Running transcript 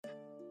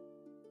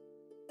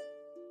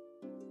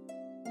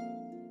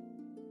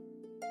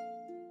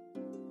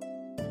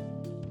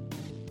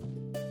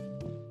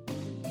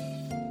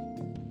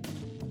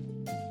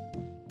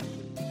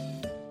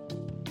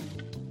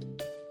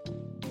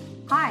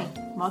Hi,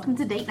 welcome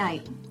to Date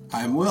Night.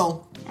 I'm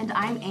Will. And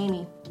I'm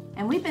Amy.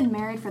 And we've been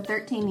married for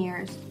 13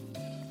 years.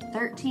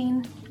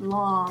 13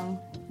 long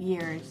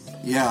years.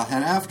 Yeah,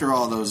 and after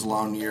all those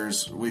long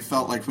years, we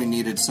felt like we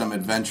needed some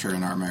adventure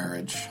in our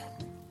marriage.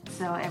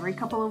 So every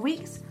couple of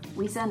weeks,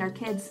 we send our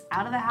kids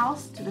out of the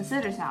house to the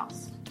sitter's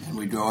house. And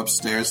we go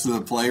upstairs to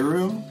the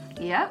playroom.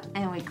 Yep,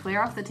 and we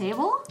clear off the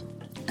table.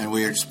 And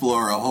we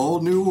explore a whole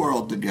new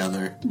world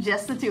together.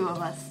 Just the two of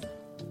us.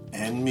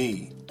 And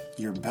me,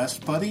 your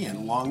best buddy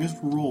and longest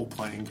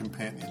role-playing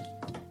companion.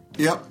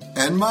 Yep,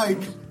 and Mike.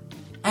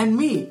 And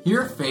me,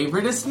 your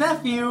favoritist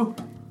nephew.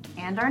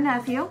 And our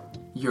nephew.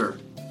 Your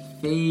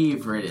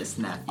favoritist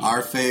nephew.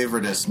 Our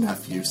favoritist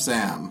nephew,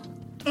 Sam.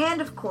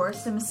 And, of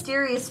course, a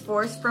mysterious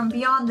force from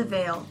beyond the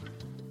veil,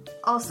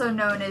 also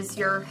known as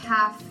your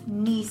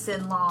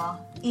half-niece-in-law,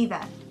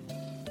 Eva.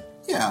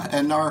 Yeah,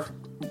 and our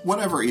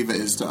whatever Eva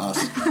is to us.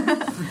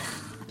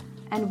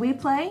 And we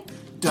play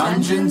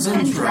Dungeons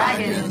and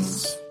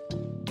Dragons.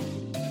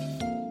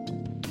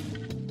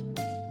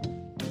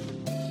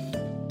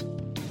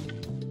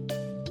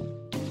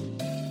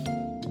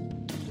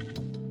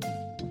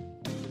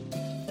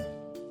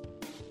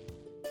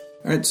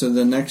 Alright, so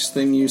the next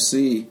thing you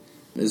see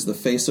is the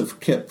face of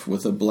Kip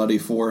with a bloody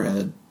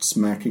forehead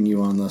smacking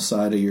you on the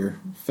side of your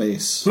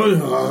face.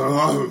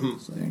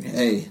 Saying,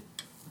 hey,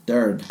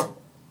 Dard,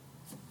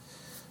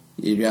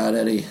 you got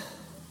any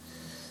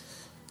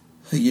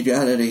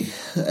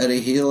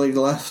healing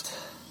left?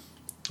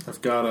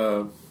 I've got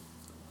a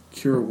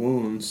cure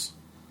wounds,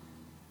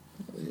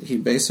 He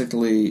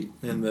basically...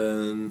 and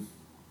then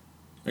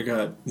I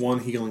got one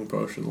healing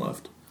potion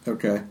left.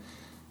 Okay.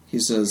 He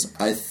says,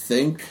 I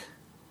think...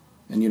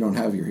 And you don't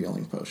have your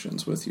healing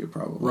potions with you,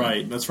 probably.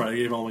 Right, that's right. I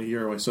gave all my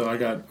gear away, so I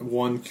got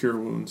one cure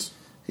wounds.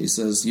 He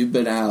says, You've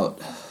been out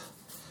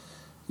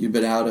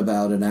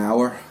about an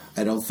hour.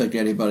 I don't think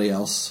anybody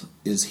else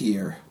is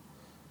here.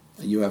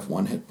 You have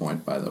 1 hit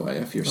point, by the way,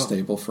 if you're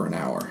stable for an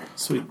hour.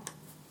 Sweet.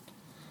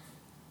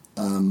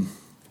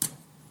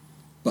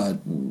 But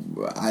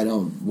I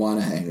don't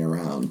want to hang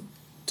around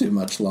too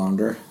much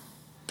longer.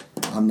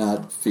 I'm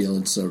not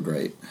feeling so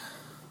great.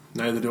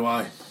 Neither do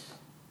I.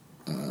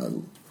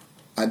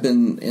 I've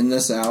been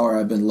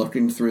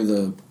looking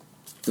through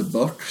the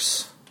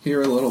books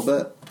here a little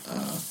bit.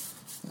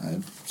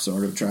 I'm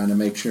sort of trying to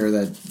make sure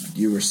that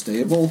you were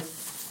stable,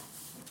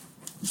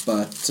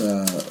 but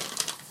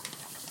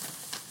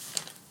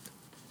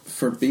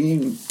for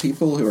being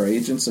people who are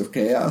agents of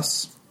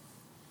chaos,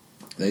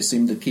 they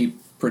seem to keep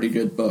pretty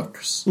good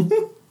books.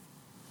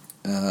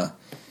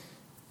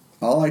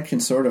 All I can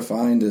sort of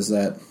find is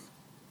that,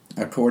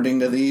 according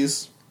to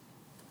these,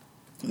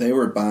 they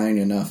were buying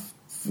enough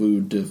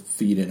food to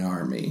feed an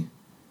army.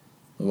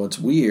 But what's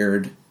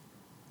weird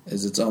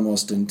is it's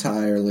almost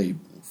entirely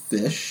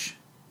fish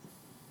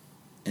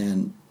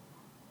and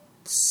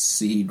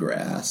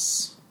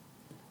seagrass.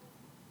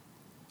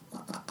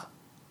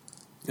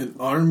 An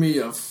army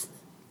of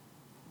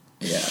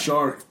Yeah.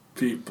 shark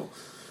people.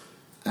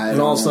 I And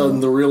don't all of a sudden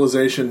know. the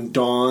realization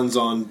dawns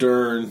on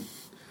Dern,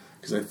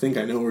 because I think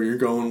I know where you're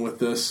going with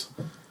this.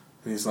 And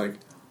he's like,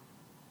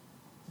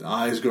 the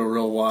eyes go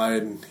real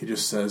wide, and he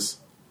just says,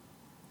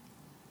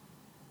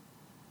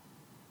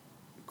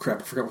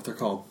 crap, I forgot what they're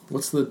called.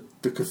 What's the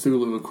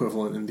Cthulhu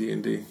equivalent in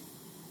D&D?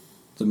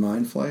 The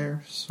mind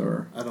flayers,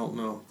 or I don't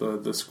know.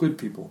 The squid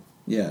people.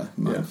 yeah,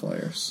 mind Yeah.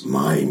 flayers.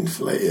 Mind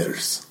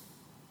flayers.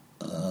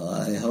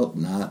 I hope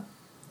not.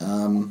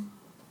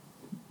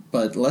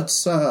 But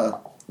let's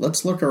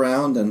look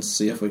around and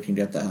see if we can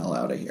get the hell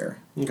out of here.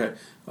 Okay.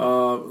 I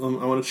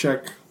want to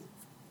check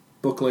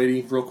Book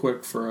Lady real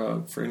quick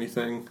for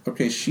anything.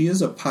 Okay, she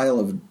is a pile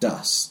of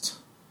dust,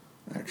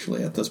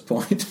 actually, at this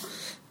point.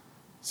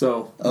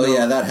 So. Oh,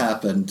 yeah, that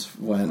happened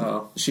when...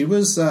 Oh. She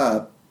was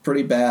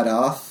pretty bad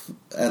off,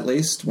 at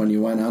least, when you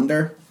went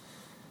under.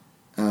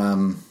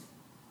 And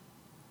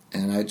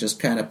I just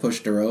kind of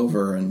pushed her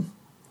over, and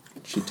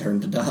she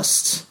turned to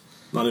dust.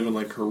 Not even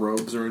like her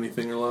robes or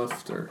anything are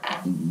left? Or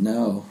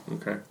No.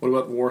 okay. What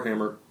about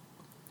Warhammer?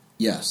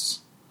 Yes.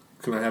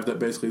 Can I have that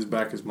basically as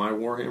back as my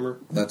Warhammer?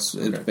 It's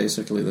Okay.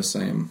 basically the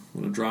same.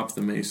 I'm going to drop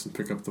the mace and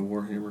pick up the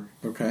Warhammer.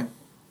 Okay.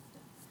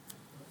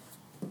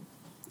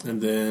 And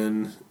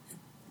then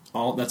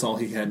that's all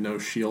he had, no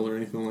shield or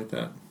anything like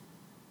that.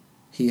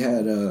 He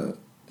had a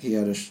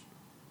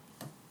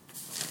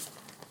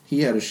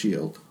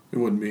shield. It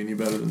wouldn't be any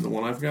better than the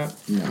one I've got?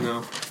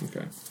 No.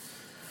 Okay.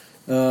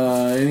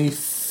 Anything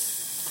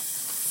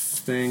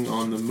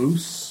on the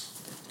Moose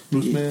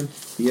Man?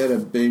 He had a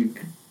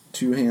big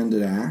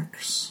two-handed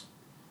axe,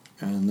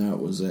 and that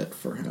was it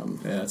for him.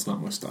 Yeah, that's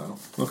not my style.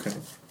 Okay.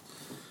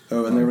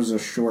 Oh, and there was a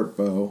short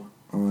bow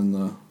on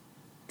the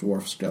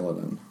dwarf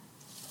skeleton.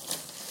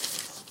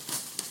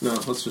 No,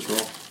 let's just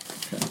roll.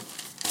 Okay.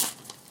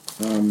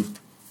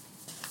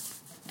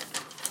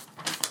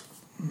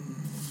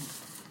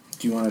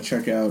 Do you want to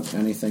check out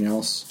anything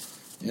else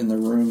in the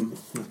room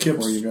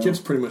before you go? Kip's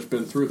pretty much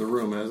been through the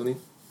room, hasn't he?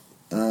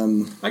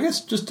 I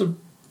guess just a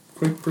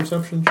quick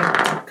perception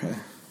check. Okay.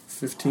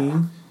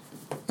 15.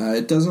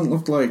 It doesn't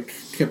look like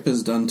Kip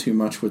has done too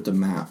much with the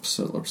maps.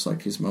 It looks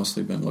like he's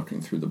mostly been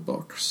looking through the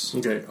books.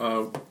 Okay,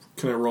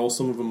 can I roll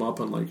some of them up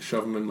and like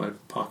shove them in my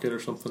pocket or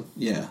something?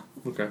 Yeah.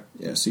 Okay.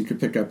 Yeah, so you could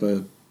pick up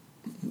the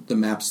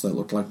maps that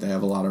look like they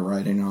have a lot of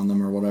writing on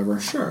them or whatever.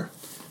 Sure.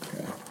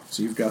 Okay.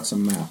 So you've got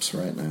some maps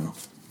right now.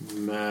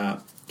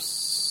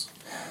 Maps.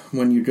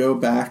 When you go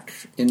back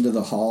into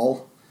the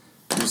hall,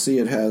 you see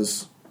it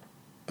has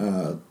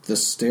the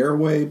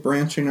stairway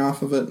branching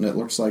off of it, and it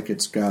looks like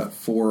it's got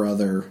 4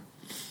 other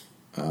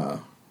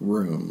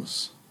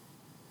rooms.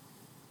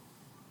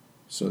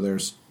 So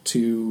there's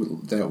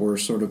 2 that were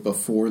sort of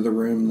before the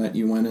room that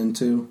you went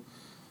into,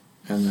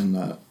 and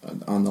then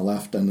on the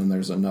left, and then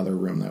there's another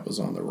room that was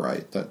on the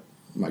right that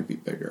might be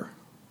bigger.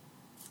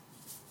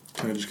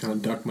 Can I just kind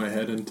of duck my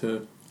head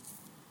into...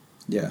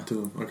 Yeah.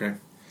 Okay.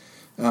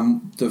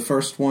 The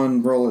first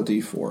one, roll a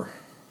d4.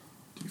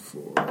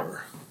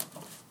 D4.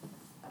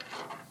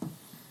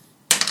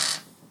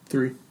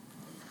 3.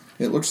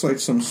 It looks like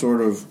some sort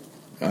of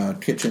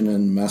kitchen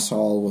and mess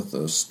hall with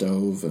a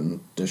stove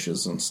and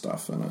dishes and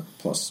stuff in it.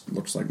 Plus,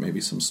 looks like maybe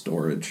some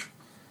storage.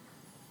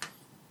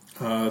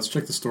 Let's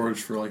check the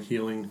storage for like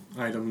healing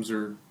items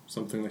or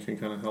something that can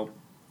kind of help.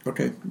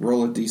 Okay,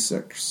 roll a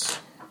d6.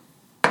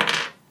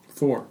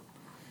 4.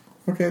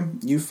 Okay,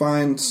 you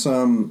find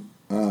some,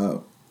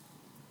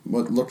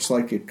 what looks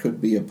like it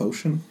could be a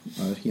potion,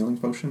 a healing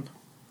potion.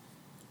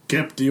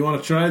 Kip, do you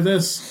want to try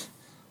this?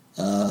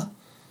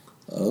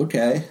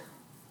 Okay.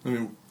 I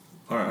mean,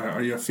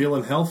 are you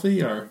feeling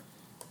healthy or?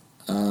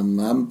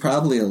 I'm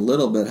probably a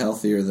little bit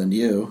healthier than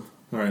you.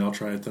 All right, I'll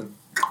try it then.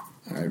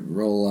 Alright,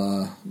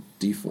 roll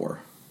d4.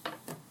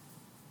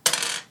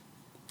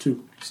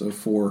 2. So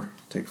 4,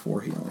 take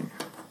 4 healing.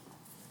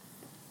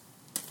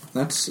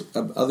 That's,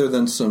 other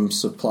than some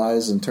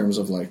supplies in terms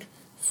of like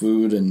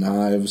food and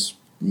knives,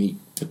 meat,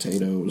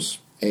 potatoes,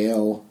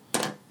 ale,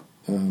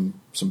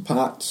 some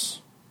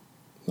pots.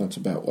 That's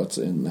about what's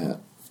in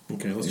that.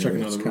 Okay, let's area. check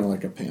another It's room. kind of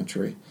like a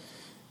pantry.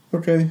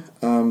 Okay.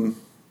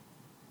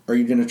 Are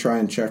you going to try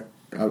and check?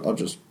 I'll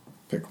just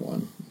pick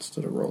one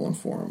instead of rolling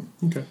for them.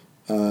 Okay.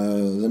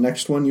 The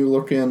next one you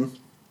look in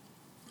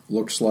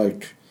looks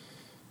like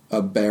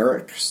a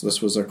barracks.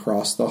 This was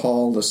across the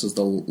hall. This is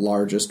the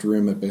largest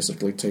room. It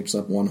basically takes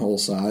up one whole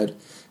side.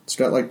 It's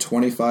got like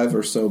 25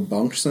 or so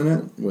bunks in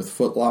it with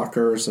foot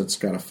lockers. It's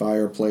got a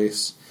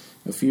fireplace,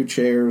 a few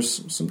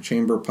chairs, some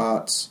chamber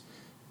pots.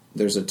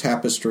 There's a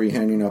tapestry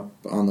hanging up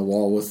on the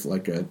wall with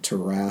like a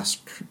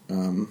Tarrasque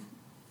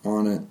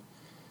on it.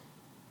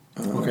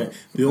 Okay.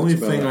 The only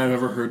that's about thing it. I've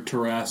ever heard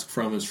Tarrasque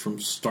from is from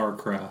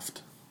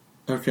StarCraft.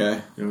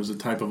 Okay. It was a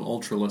type of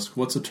Ultralisk.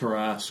 What's a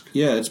Tarrasque?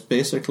 Yeah, it's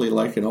basically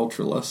like an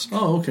Ultralisk.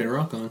 Oh, okay,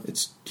 rock on.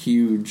 It's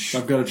huge,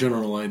 I've got a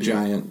general idea.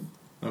 giant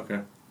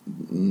Okay.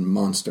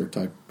 monster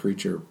type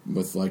creature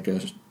with like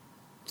a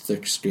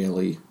thick,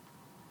 scaly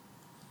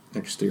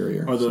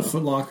exterior. Are the so.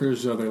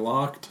 footlockers, are they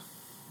locked?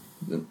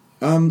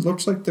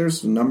 Looks like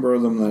there's a number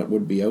of them that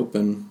would be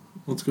open.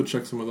 Let's go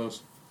check some of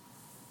those.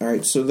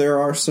 Alright, so there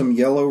are some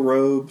yellow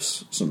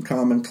robes, some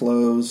common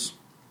clothes,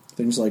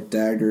 things like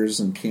daggers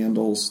and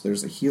candles.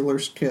 There's a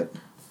healer's kit,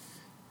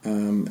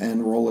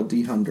 and roll a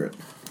d100.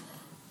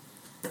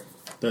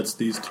 That's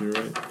these 2,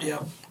 right?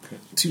 Yep. Okay.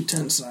 2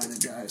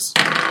 10-sided guys.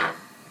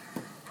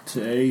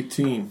 To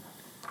 18.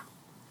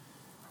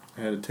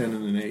 I had a 10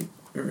 and an 8.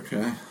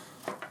 Okay.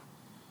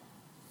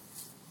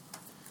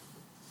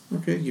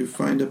 Okay, you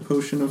find a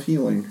potion of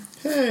healing.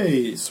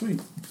 Hey,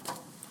 sweet.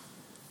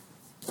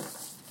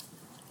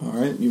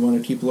 Alright, you want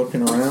to keep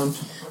looking around?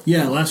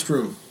 Yeah, last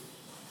room.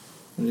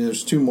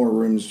 There's 2 more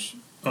rooms,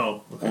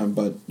 Oh, okay.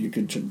 but you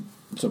could.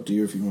 It's up to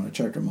you if you want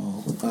to check them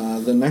all.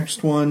 The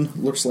next one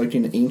looks like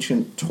an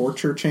ancient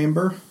torture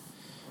chamber.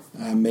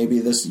 Maybe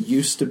this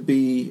used to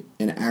be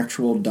an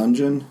actual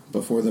dungeon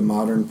before the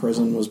modern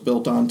prison was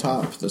built on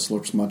top. This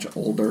looks much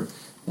older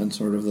than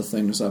sort of the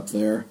things up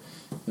there.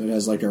 It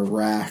has like a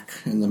rack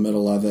in the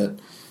middle of it,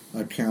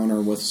 a counter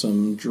with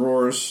some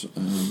drawers,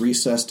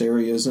 recessed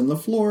areas in the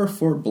floor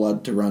for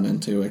blood to run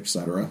into,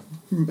 etc.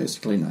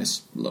 Basically,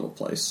 nice little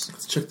place.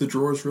 Let's check the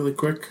drawers really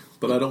quick,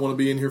 but I don't want to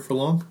be in here for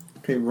long.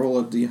 Okay, roll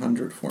a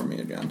d100 for me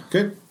again.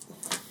 Okay.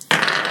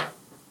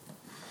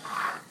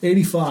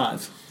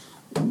 85.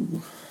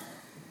 Ooh.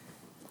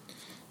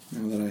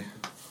 Now that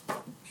I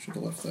should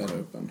have left that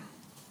open.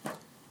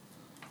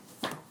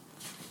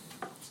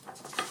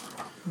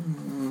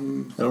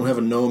 I don't have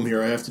a gnome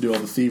here. I have to do all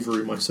the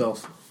thievery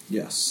myself.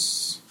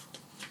 Yes.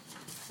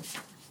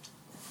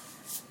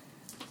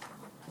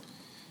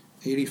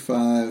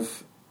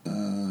 85.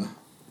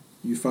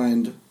 You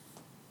find...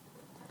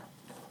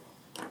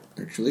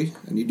 Actually,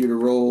 I need you to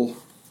roll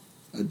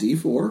a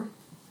d4.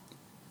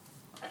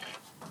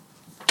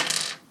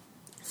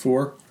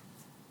 4.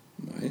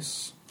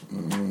 Nice.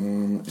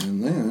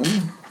 And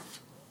then...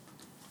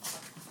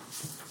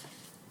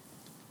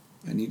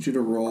 I need you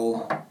to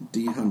roll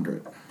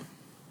d100.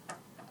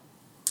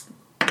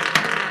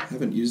 I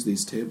haven't used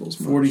these tables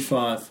much.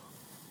 45.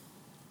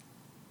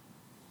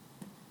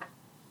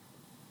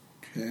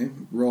 Okay,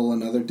 roll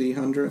another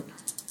d100.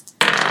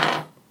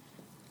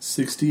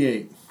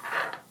 68.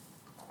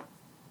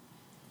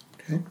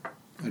 Okay.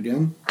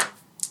 Again.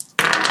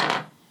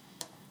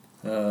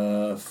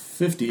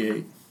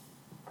 58.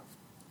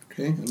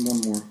 Okay, and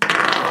one more.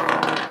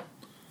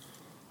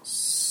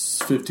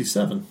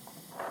 57.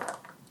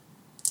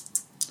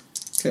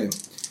 Okay.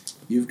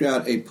 You've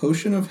got a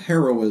potion of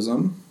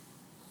heroism.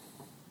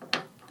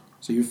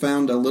 So you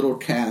found a little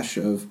cache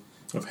of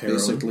heroin.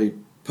 basically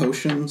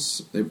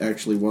potions. It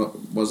actually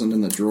wasn't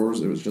in the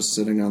drawers. It was just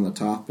sitting on the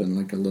top in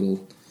like a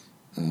little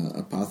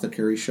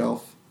apothecary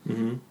shelf.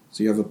 Mm-hmm.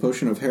 So you have a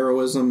potion of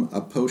heroism,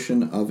 a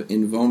potion of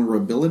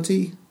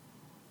invulnerability,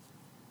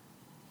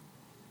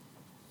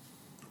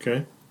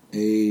 Okay.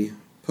 a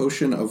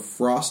potion of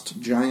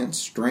frost giant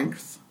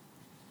strength,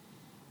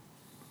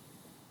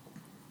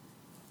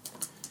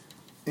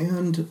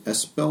 and a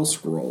spell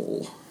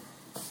scroll.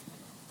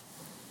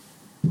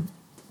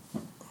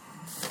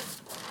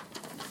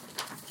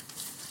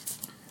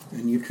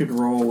 And you could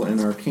roll an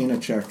Arcana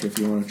check if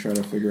you want to try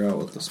to figure out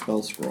what the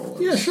spell scroll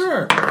is. Yeah,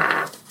 sure.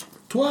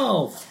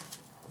 12.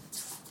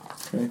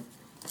 Okay.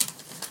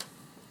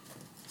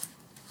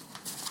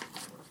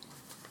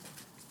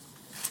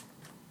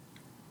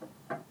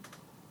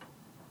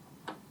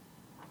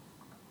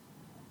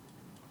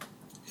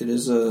 It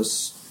is a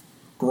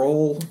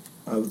scroll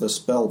of the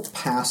spell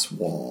Pass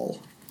Wall.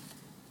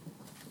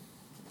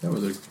 That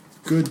was a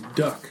good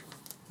duck.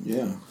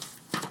 Yeah.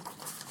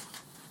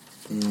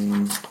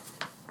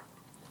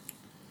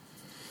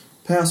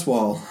 Pass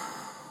Wall.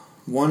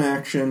 One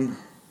action,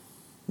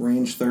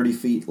 range 30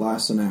 feet,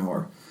 lasts an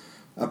hour.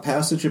 A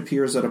passage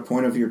appears at a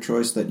point of your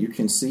choice that you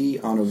can see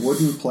on a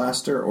wooden,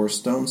 plaster, or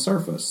stone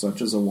surface,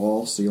 such as a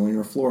wall, ceiling,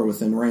 or floor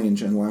within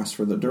range, and lasts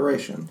for the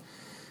duration.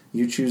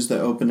 You choose the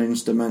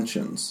opening's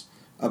dimensions.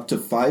 Up to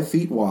 5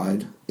 feet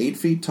wide, 8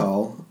 feet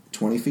tall,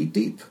 20 feet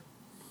deep.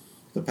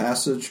 The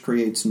passage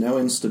creates no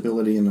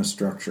instability in the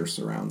structure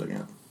surrounding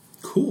it.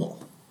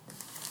 Cool.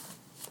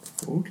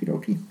 Okie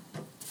dokie.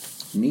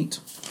 Neat.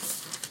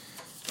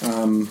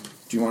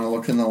 Do you want to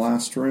look in the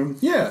last room?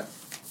 Yeah.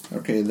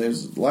 Okay,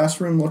 last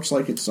room looks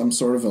like it's some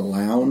sort of a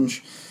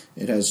lounge.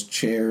 It has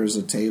chairs,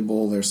 a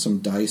table, there's some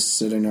dice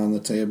sitting on the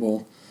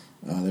table.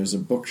 There's a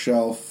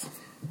bookshelf.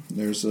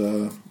 There's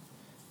a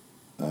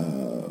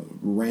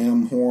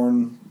ram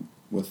horn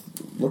with,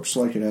 looks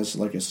like it has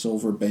like a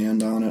silver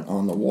band on it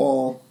on the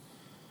wall.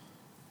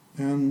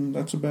 And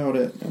that's about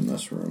it in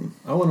this room.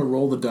 I want to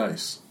roll the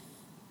dice.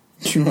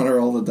 Do you want to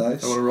roll the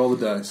dice? I want to roll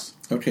the dice.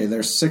 Okay,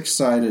 there's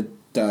 6-sided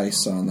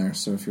dice on there,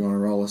 so if you want to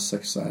roll a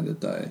 6-sided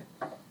die.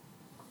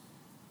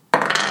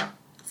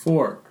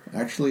 4.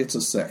 Actually, it's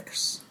a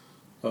 6.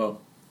 Oh.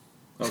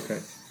 Okay.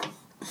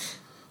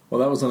 Well,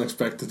 that was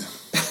unexpected.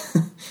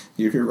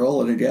 You could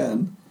roll it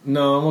again.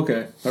 No, I'm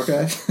okay.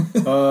 Okay.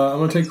 I'm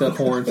going to take that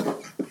horn.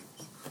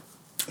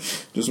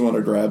 Just want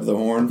to grab the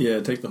horn?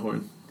 Yeah, take the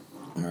horn.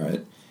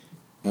 Alright.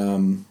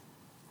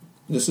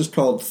 This is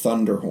called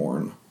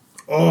Thunderhorn.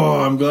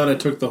 Oh, I'm glad I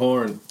took the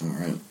horn.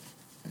 Alright.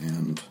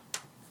 And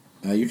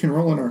you can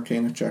roll an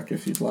Arcana check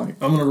if you'd like.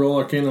 I'm going to roll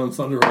Arcana on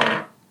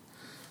Thunderhorn.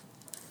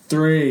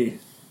 3.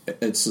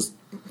 It's a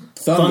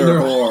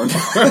Thunderhorn.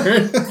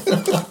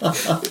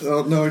 I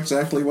don't know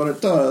exactly what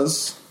it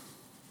does.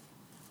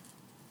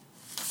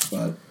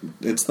 But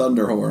it's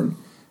Thunderhorn.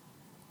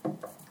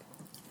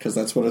 Because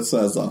that's what it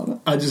says on it.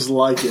 I just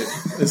like it.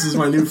 This is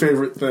my new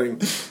favorite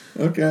thing.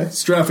 Okay.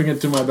 Strapping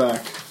it to my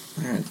back.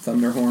 Alright,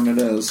 Thunderhorn it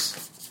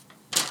is.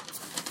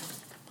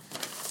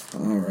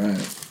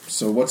 Alright.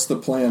 So what's the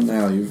plan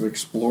now? You've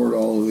explored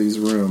all of these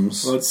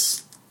rooms.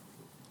 Let's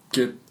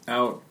get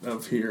out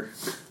of here.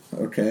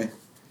 Okay.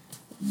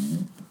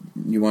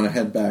 You want to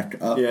head back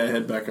up? Yeah,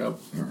 head back up.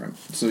 Alright.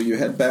 So you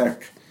head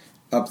back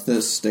up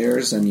the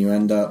stairs and you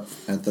end up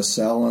at the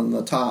cell on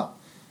the top.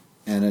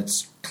 And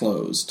it's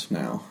closed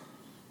now.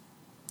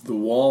 The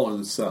wall or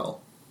the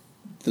cell?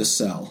 The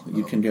cell.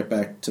 You can get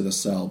back to the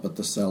cell, but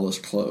the cell is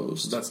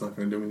closed. That's not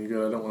going to do me any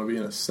good. I don't want to be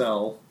in a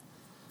cell.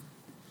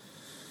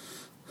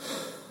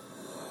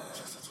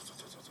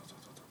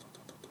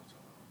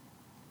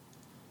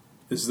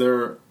 Is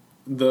there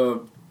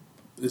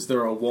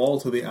a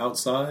wall to the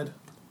outside?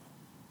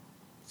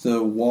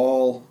 The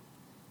wall...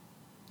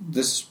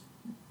 This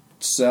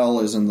cell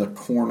is in the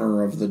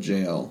corner of the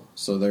jail.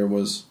 So there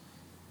was...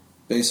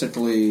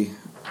 Basically,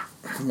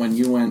 when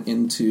you went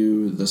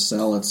into the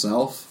cell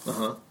itself,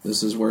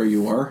 this is where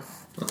you were.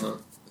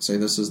 Say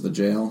this is the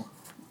jail.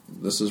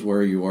 This is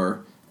where you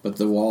were. But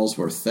the walls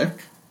were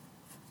thick.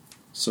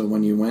 So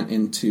when you went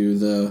into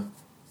the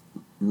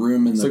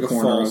room in the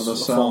corner of the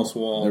cell,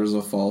 there's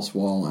a false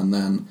wall. And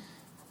then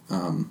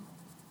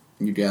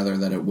you gather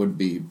that it would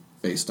be,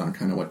 based on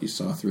kind of what you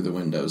saw through the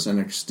windows, an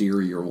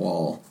exterior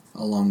wall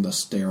along the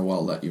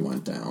stairwell that you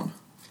went down.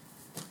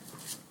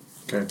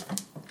 Okay.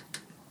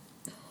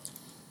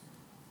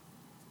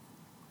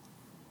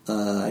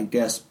 I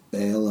guess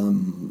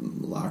Balaam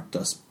locked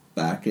us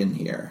back in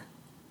here.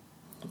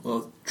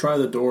 Well, try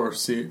the door.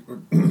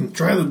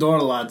 Try the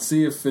door, lad.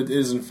 See if it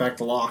is in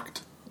fact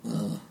locked.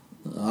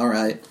 All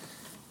right.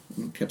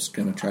 Kip's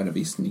gonna try to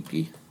be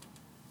sneaky.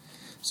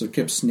 So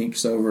Kip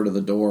sneaks over to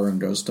the door and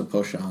goes to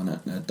push on it,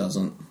 and it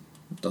doesn't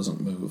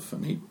move,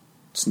 and he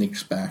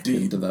sneaks back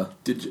into the...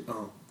 Did you...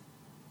 Oh.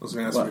 I was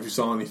going to ask you if you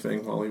saw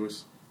anything while he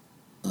was...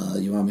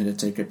 You want me to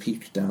take a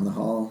peek down the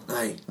hall?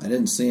 Aye. I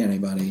didn't see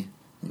anybody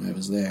when I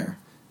was there.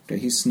 Okay,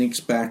 he sneaks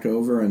back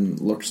over and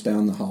looks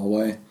down the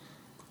hallway.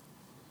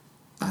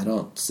 I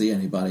don't see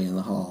anybody in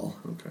the hall.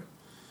 Okay.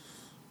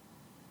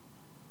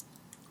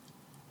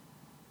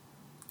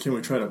 Can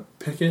we try to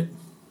pick it?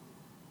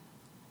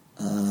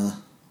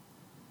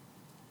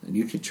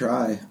 You could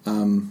try.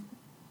 Do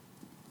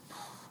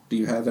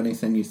you have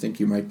anything you think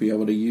you might be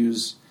able to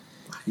use?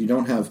 You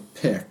don't have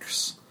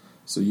picks,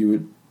 so you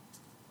would...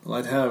 Well,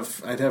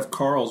 I'd have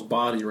Carl's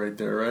body right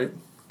there, right?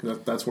 'Cause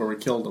that's where we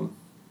killed him.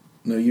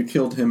 No, you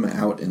killed him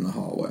out in the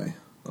hallway.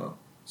 Oh.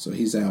 So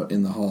he's out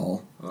in the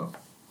hall. Oh.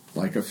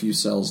 Like a few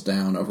cells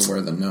down over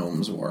where the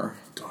gnomes were.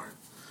 Darn.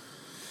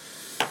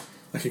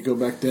 I could go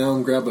back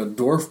down, grab a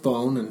dwarf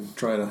bone, and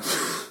try to...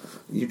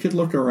 You could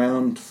look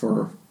around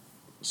for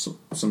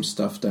some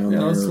stuff down there.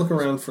 Yeah, let's look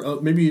around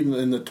for... maybe even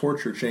in the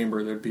torture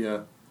chamber there'd be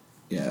a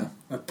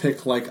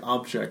pick-like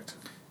object.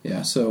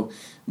 Yeah, so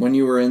when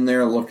you were in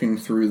there looking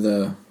through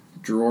the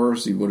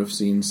drawers, you would have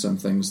seen some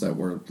things that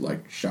were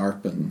like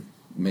sharp and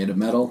made of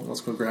metal. Let's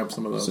go grab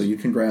some of those. So you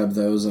can grab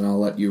those, and I'll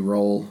let you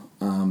roll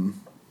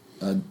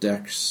a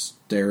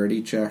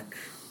dexterity check.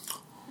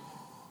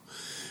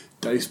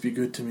 Dice be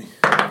good to me.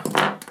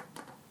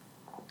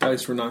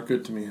 Dice were not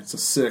good to me. It's a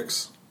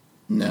 6.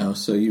 No,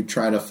 so you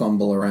try to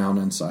fumble around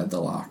inside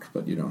the lock,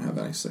 but you don't have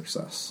any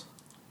success.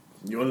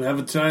 You want to have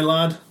a try,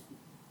 lad?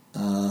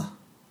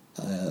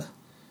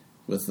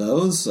 With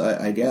those,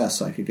 I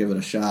guess I could give it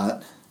a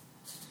shot.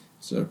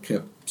 So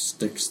Kip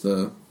sticks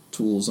the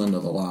tools into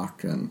the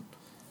lock, and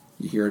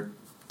you hear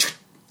it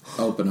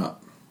open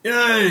up.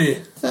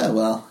 Yay!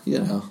 Well, you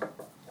know.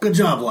 Good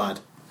job, lad.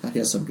 I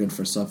guess I'm good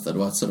for something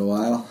once in a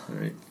while. All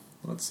right,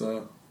 let's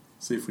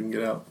see if we can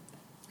get out.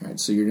 All right,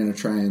 so you're going to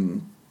try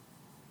and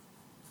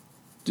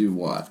do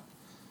what?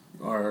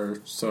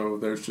 So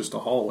there's just a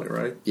hallway,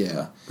 right?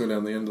 Yeah. Go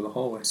down the end of the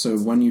hallway. So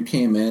when you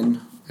came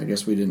in, I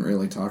guess we didn't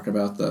really talk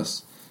about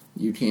this.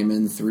 You came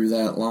in through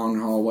that long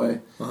hallway,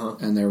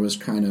 and there was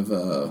kind of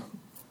a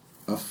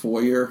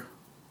foyer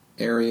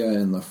area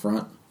in the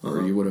front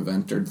where you would have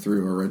entered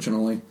through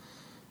originally.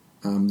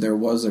 There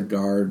was a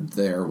guard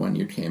there when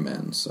you came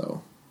in,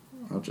 so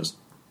I'll just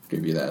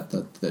give you that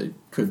there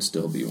could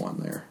still be one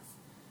there.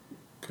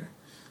 Okay.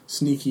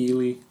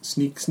 Sneakily.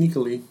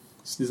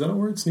 Is that a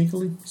word?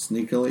 Sneakily?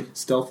 Sneakily?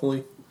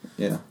 Stealthily?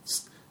 Yeah.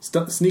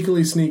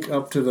 Sneakily sneak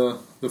up to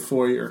the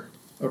foyer.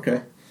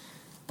 Okay.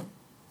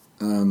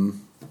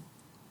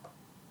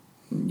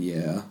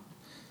 Yeah.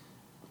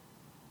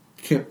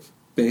 Kip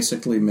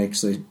basically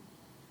makes I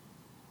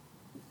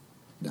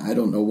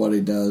don't know what he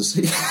does,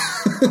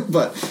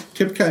 but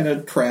Kip kind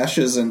of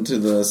crashes into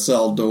the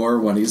cell door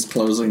when he's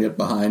closing it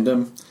behind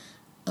him.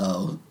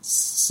 Oh,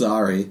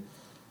 sorry.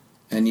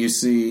 And you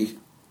see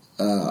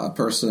a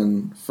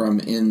person from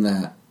in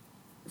that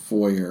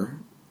foyer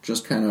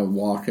just kind of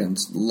walk and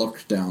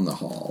look down the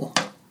hall.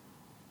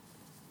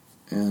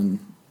 And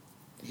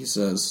he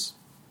says,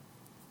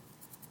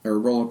 or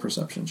roll a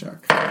perception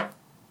check.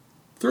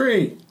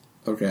 3.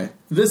 Okay.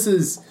 This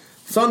is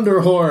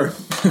Thunderwhore.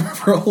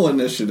 Roll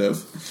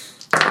initiative.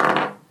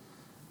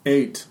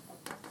 8.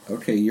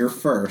 Okay, you're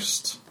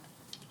first.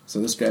 So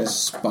this guy's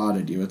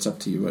spotted you. It's up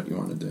to you what you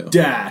want to do.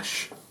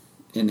 Dash.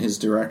 In his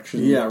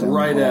direction? Yeah, down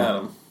right the at hall.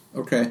 him.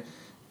 Okay.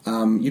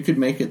 You could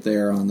make it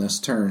there on this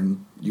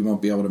turn. You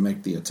won't be able to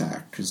make the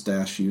attack, because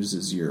dash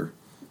uses your...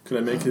 Could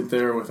I make it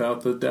there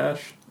without the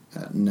dash?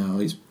 No,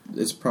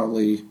 it's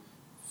probably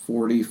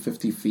 40,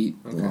 50 feet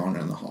long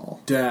in the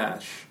hall.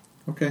 Dash.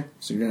 Okay,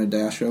 so you're going to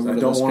dash over to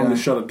this guy? I don't want him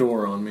to shut a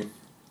door on me.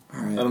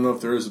 All right. I don't know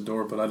if there is a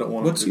door, but I don't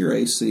want What's him to. your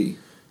AC?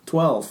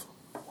 12.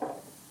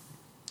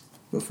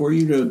 Before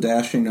you go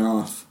dashing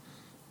off,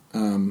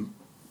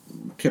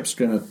 Kip's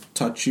going to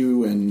touch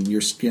you and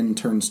your skin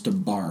turns to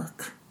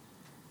bark.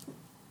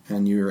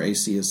 And your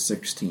AC is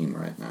 16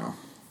 right now.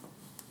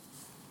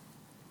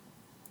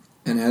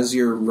 And as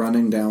you're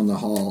running down the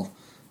hall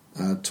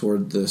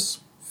toward this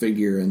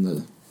figure in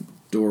the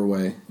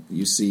doorway,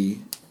 you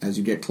see, as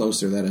you get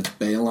closer, that it's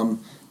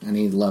Balaam, and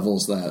he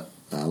levels that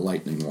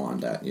lightning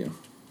wand at you.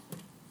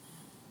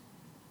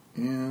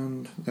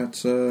 And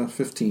that's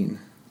 15.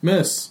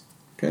 Miss.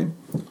 Okay,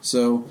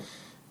 so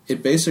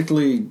it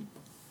basically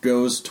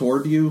goes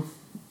toward you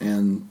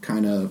and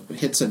kind of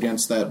hits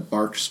against that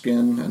bark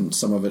skin, and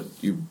some of it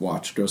you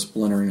watch go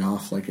splintering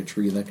off like a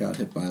tree that got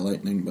hit by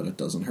lightning, but it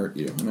doesn't hurt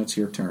you, and it's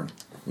your turn.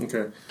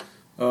 Okay.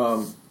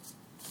 I'm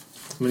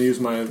going to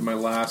use my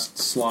last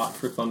slot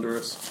for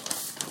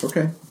Thunderous.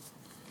 Okay.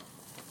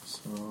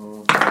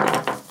 So,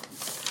 12,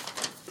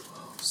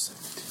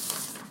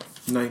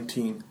 17,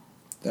 19.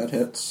 That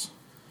hits.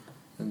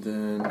 And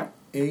then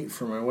 8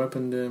 for my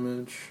weapon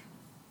damage.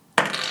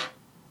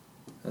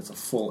 That's a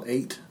full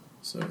 8.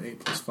 So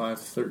 8 plus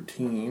 5,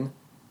 13.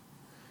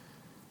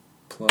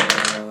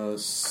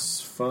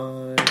 Plus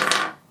 5,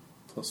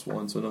 Plus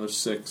 1, so another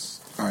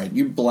 6. Alright,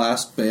 you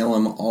blast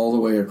Balaam all the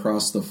way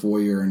across the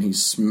foyer, and he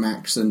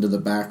smacks into the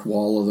back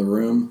wall of the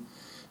room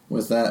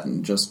with that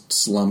and just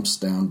slumps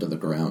down to the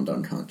ground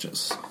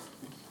unconscious.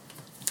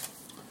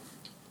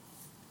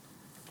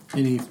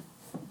 Any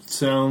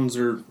sounds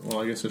or...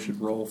 Well, I guess I should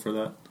roll for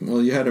that.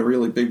 Well, you had a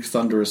really big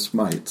thunderous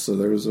smite, so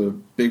there was a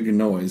big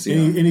noise. Yeah,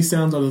 Any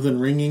sounds other than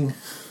ringing?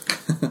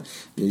 yeah,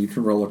 you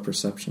can roll a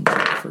perception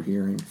check for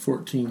hearing.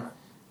 14.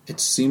 It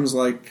seems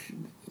like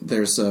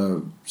there's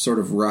a sort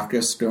of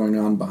ruckus going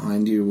on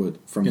behind you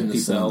from the In the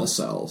people in the cells?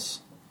 cells.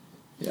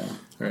 Yeah.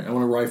 All right, I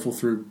want to rifle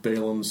through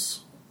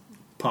Balaam's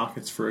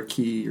pockets for a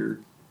key or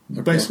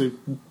Okay. basically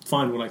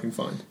find what I can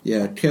find.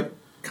 Yeah, Kip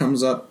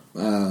comes up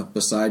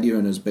beside you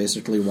and is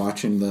basically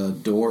watching the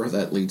door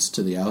that leads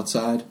to the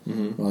outside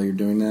while you're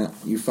doing that.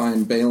 You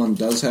find Balaam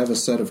does have a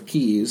set of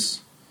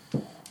keys.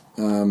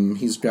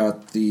 He's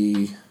got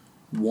the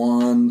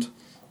wand.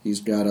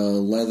 He's got a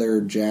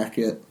leather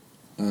jacket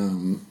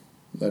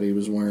that he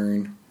was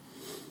wearing.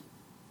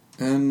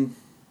 And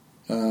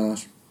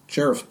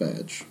sheriff's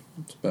badge.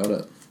 That's about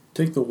it.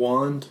 Take the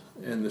wand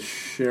and the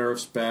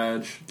sheriff's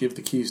badge, give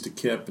the keys to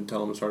Kip, and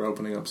tell him to start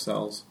opening up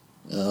cells.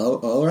 Oh,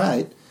 all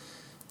right.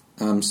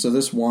 So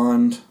this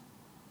wand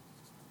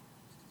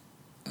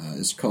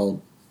is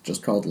called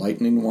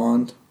Lightning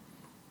Wand.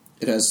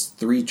 It has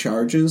 3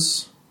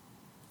 charges,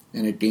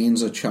 and it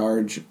gains a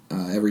charge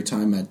every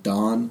time at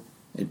dawn.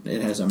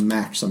 It has a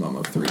maximum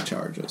of 3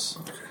 charges,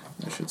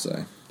 I should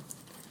say.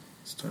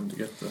 It's time to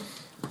get the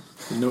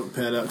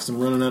notepad out because I'm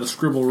running out of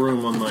scribble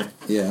room on my...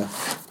 Yeah.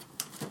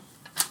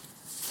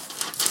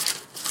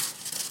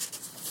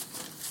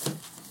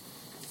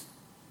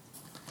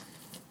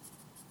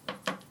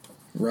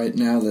 Right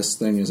now, this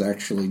thing is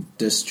actually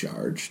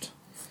discharged,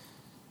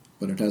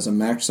 but it has a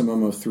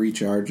maximum of 3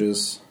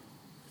 charges.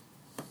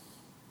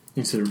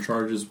 You said it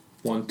charges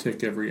 1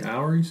 tick every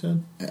hour, you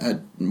said?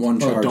 At 1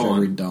 charge dawn.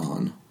 every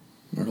dawn.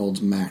 It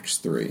holds max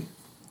 3.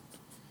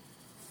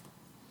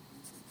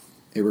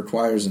 It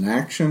requires an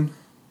action.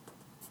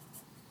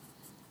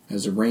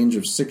 Has a range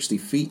of 60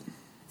 feet.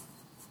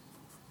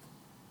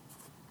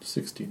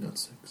 60, not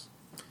 6.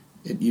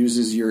 It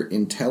uses your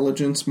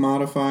intelligence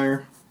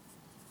modifier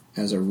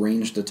as a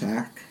ranged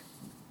attack.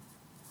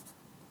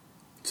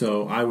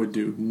 So I would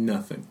do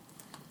nothing.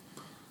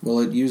 Well,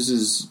 it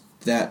uses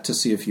that to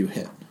see if you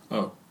hit.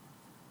 Oh.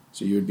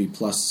 So you would be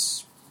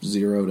plus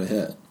 0 to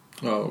hit,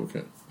 Oh,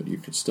 okay. but you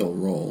could still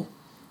roll.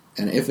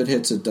 And if it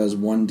hits, it does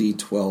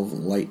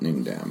 1d12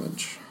 lightning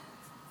damage.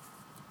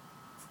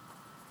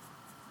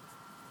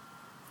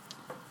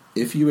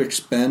 If you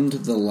expend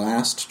the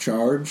last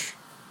charge,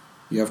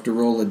 you have to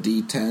roll a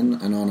d10,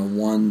 and on a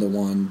 1, the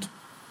wand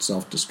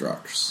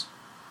self-destructs.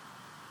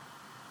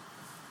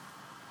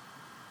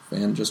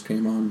 Fan just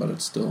came on, but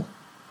it's still...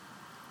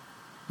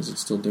 Is it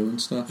still doing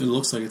stuff? It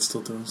looks like it's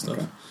still doing stuff.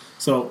 Okay.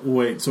 So,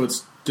 wait, so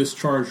it's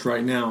discharged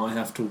right now. I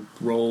have to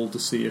roll to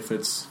see if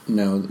it's...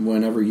 No,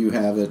 whenever you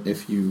have it,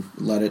 if you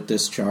let it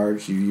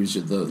discharge, you use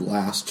the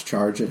last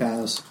charge it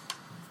has.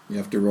 You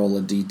have to roll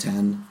a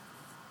d10.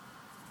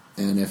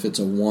 And if it's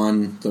a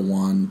 1, the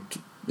wand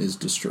is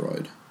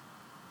destroyed.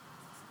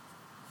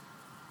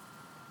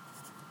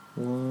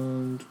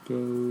 Wand,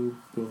 go,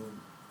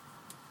 boom.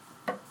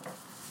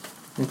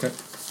 Okay.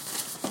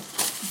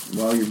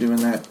 While you're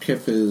doing that,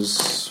 Kip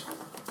is...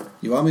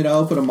 You want me to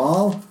open them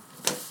all?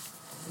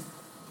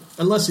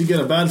 Unless you get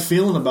a bad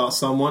feeling about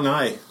someone,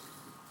 aye.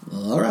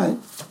 Well, all right.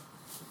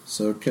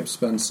 So Kip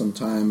spends some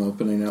time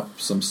opening up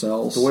some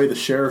cells. The way the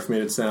sheriff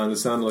made it sounded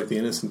like the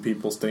innocent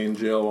people stay in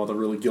jail while the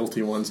really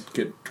guilty ones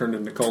get turned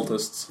into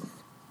cultists.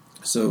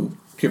 So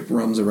Kip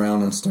runs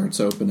around and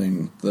starts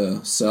opening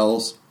the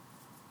cells,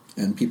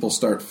 and people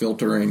start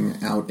filtering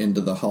out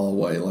into the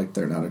hallway like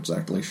they're not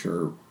exactly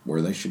sure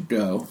where they should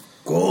go.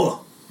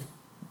 Go!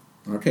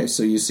 Okay,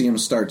 so you see him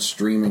start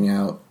streaming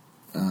out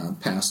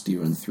past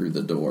you and through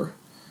the door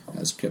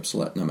as Kip's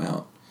letting them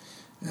out.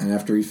 And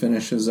after he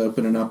finishes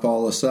opening up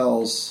all the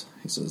cells,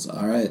 he says,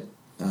 all right,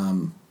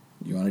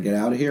 you want to get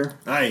out of here?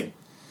 Aye.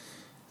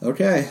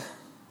 Okay.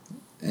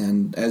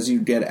 And as you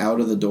get out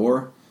of the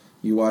door,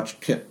 you watch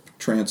Kip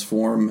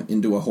transform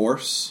into a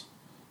horse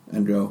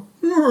and go,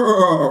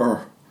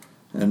 "Roar,"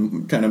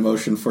 and kind of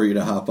motion for you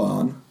to hop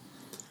on.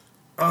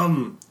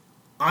 I'm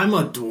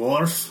a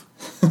dwarf.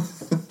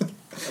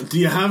 Do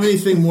you have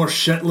anything more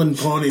Shetland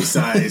pony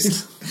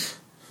sized?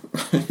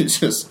 He's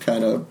just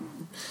kind of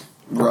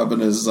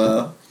rubbing his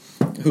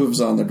hooves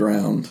on the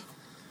ground.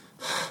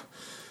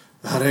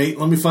 Alright,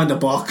 let me find a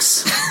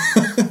box.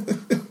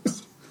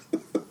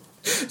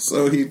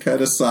 So he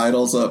kind of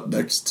sidles up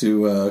next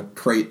to a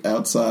crate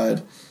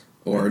outside,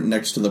 or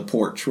next to the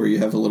porch where you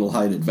have a little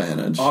height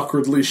advantage.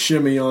 Awkwardly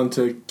shimmy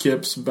onto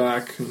Kip's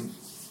back.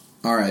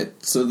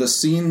 Alright, so the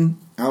scene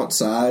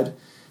outside,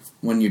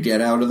 when you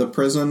get out of the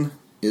prison,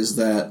 is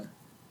that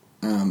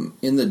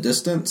in the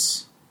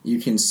distance, you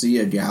can see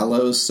a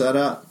gallows set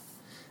up,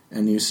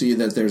 and you see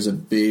that there's a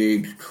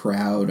big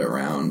crowd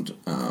around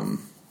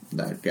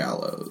that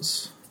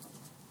gallows.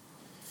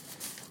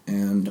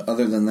 And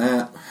other than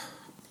that,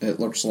 it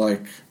looks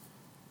like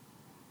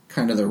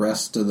kind of the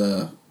rest of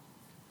the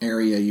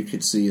area you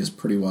could see is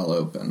pretty well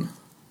open.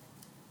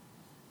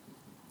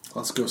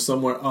 Let's go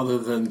somewhere other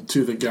than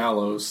to the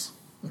gallows.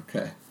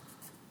 Okay.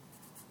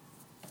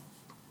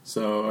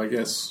 So I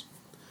guess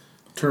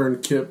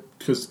turn Kip,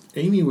 because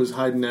Amy was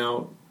hiding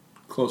out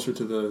closer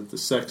to the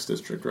sex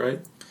district, right?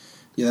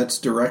 Yeah, that's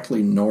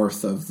directly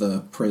north of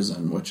the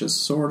prison, which is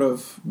sort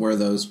of where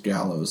those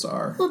gallows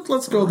are.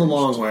 Let's go the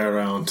long way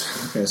around.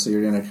 Okay, so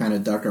you're going to kind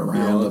of duck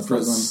around the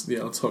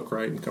prison? Let's hook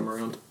right and come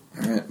around.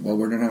 All right, well,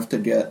 we're going to have to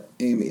get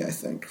Amy, I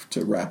think,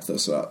 to wrap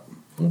this up.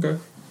 Okay.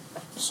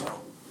 So,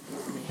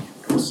 let me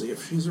go see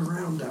if she's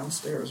around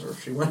downstairs or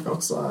if she went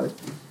outside.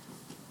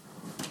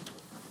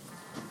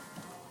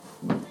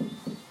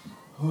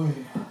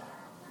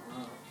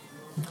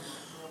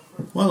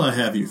 While I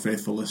have you,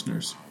 faithful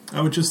listeners,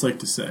 I would just like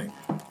to say,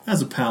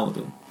 as a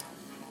paladin,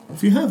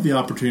 if you have the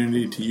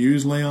opportunity to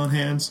use lay on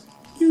hands,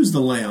 use the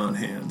lay on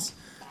hands.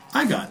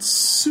 I got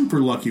super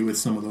lucky with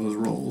some of those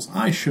rolls.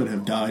 I should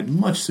have died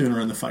much sooner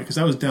in the fight because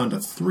I was down to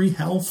 3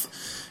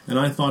 health, and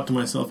I thought to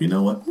myself, you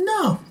know what?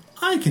 No,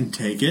 I can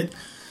take it.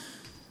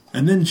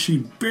 And then she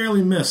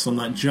barely missed on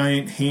that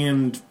giant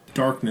hand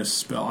darkness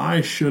spell.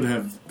 I should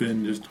have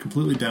been just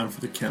completely down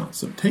for the count.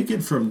 So take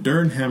it from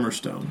Dern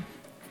Hammerstone.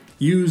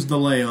 Use the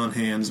lay on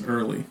hands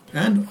early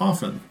and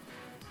often.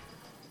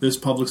 This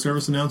public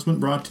service announcement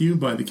brought to you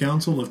by the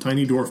Council of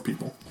Tiny Dwarf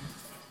People.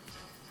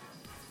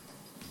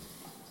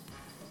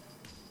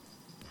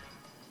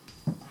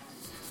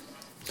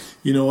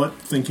 You know what?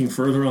 Thinking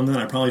further on that,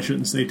 I probably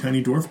shouldn't say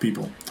Tiny Dwarf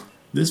People.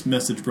 This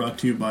message brought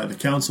to you by the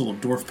Council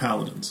of Dwarf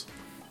Paladins.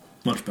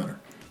 Much better.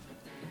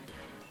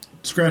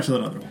 Scratch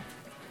that other one.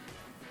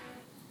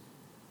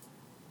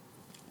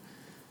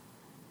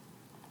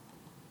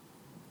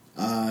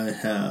 I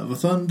have a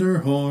thunder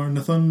horn,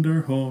 a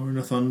thunder horn,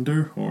 a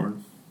thunder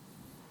horn.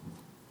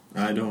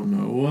 I don't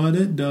know what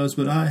it does,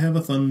 but I have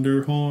a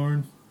thunder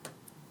horn.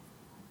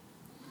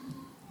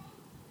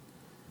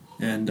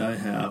 And I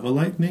have a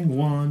lightning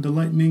wand, a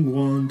lightning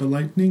wand, a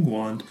lightning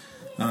wand.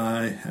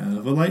 I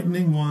have a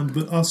lightning wand,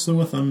 but also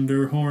a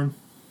thunder horn.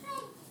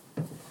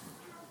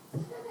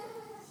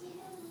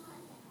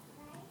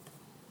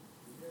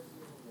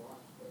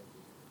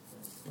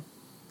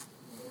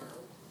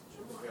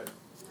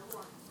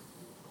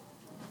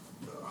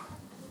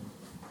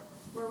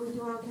 Were we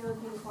doing okay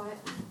with being quiet?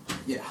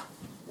 Yeah.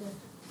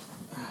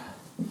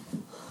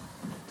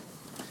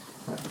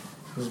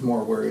 I was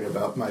more worried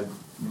about my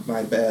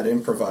bad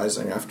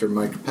improvising after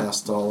Mike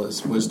passed all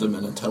his wisdom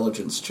and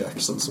intelligence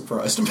checks and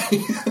surprised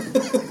me.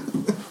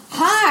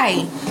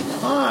 Hi!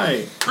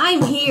 Hi!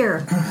 I'm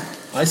here.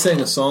 I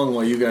sang a song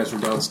while you guys were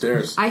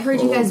downstairs. I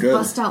heard you Oh, guys good.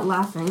 bust out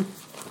laughing.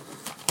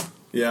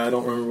 Yeah, I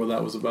don't remember what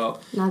that was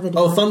about. Neither did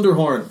Oh, I.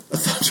 Thunderhorn. A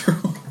thunder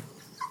horn.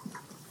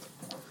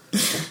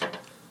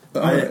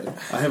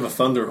 I have a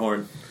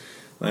Thunderhorn.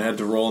 I had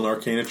to roll an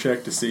Arcana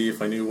check to see if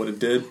I knew what it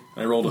did.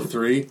 I rolled a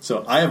 3,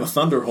 so I have a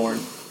Thunderhorn.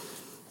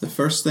 The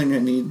first thing I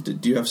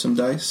need... Do you have some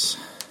dice?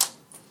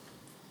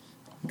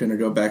 I'm going to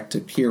go back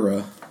to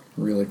Kira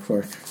really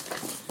quick.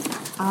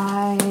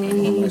 I my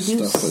do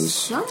stuff is-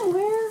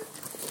 somewhere.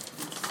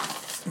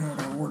 Out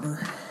of order.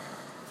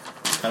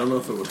 I don't know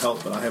if it would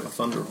help, but I have a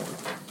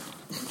Thunderhorn.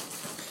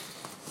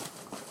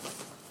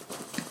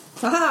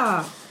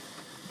 Haha!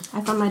 I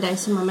found my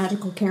dice in my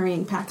magical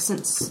carrying pack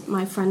since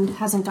my friend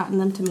hasn't gotten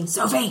them to me.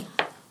 Sophie!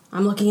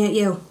 I'm looking at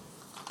you.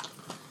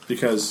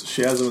 Because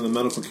she has them in the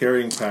medical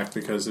carrying pack,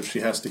 because if she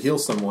has to heal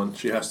someone,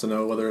 she has to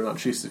know whether or not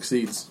she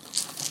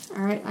succeeds.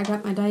 Alright, I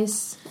got my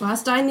dice.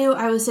 Last I knew,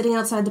 I was sitting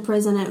outside the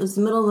prison and it was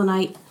the middle of the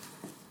night.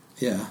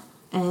 Yeah.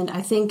 And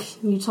I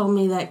think you told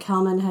me that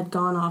Kalman had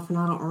gone off, and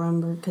I don't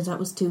remember because that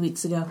was 2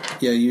 weeks ago.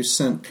 Yeah, you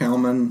sent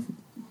Kalman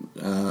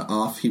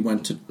off. He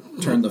went to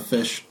turn the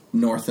fish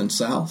north and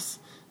south.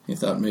 He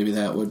thought maybe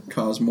that would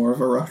cause more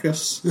of a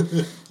ruckus.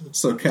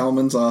 So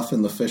Kalman's off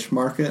in the fish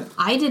market.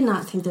 I did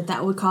not think that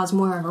that would cause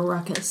more of a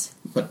ruckus.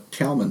 But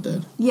Kalman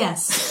did.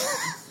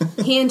 Yes.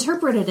 He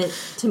interpreted it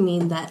to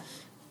mean that,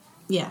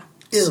 yeah.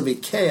 It'll be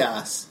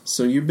chaos.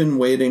 So you've been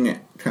waiting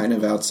kind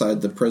of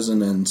outside the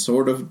prison and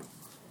sort of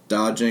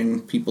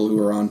dodging people who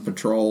were on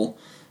patrol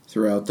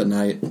throughout the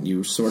night.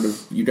 You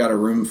got a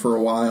room for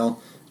a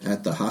while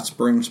at the Hot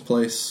Springs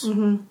place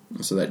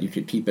so that you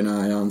could keep an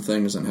eye on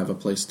things and have a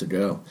place to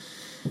go.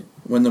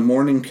 When the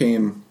morning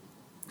came,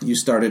 you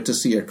started to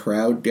see a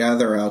crowd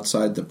gather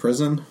outside the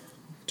prison,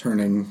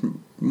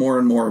 turning more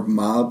and more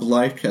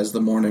mob-like as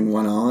the morning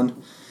went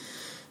on.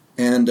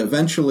 And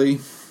eventually,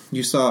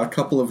 you saw a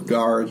couple of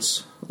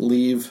guards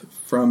leave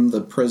from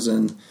the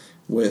prison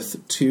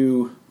with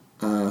 2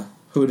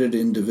 hooded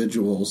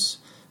individuals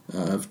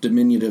of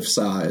diminutive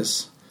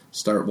size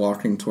start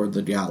walking toward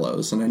the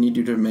gallows. And I need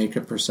you to make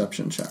a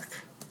perception check.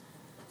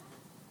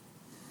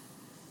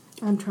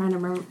 I'm trying to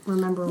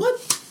remember.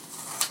 What?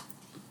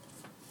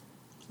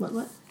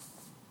 What?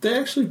 They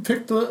actually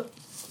picked the...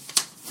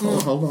 Oh,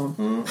 hold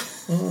on.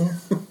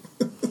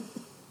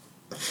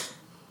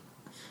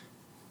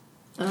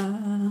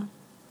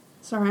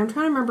 Sorry, I'm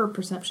trying to remember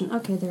perception.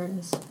 Okay, there it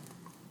is.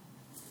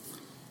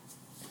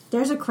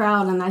 There's a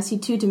crowd, and I see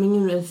 2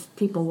 diminutive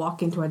people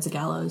walking towards the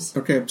gallows.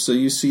 Okay, so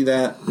you see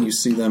that, and you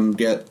see them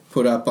get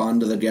put up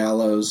onto the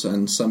gallows,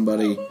 and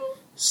somebody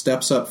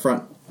steps up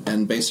front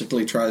and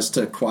basically tries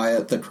to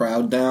quiet the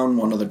crowd down,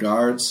 one of the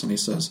guards, and he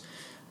says,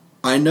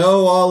 I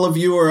know all of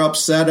you are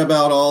upset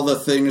about all the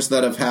things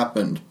that have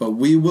happened, but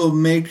we will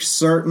make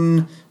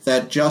certain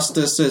that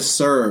justice is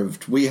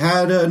served. We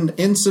had an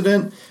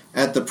incident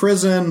at the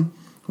prison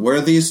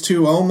where these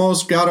 2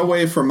 almost got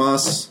away from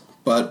us,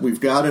 but we've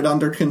got it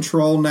under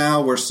control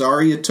now. We're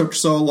sorry it took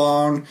so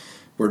long.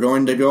 We're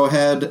going to go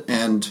ahead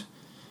and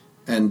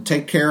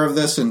take care of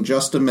this in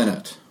just a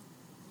minute.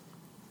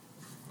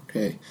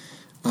 Okay.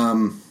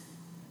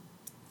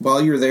 While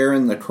you're there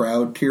in the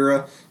crowd,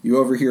 Kira, you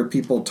overhear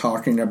people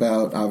talking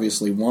about,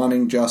 obviously,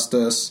 wanting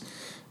justice.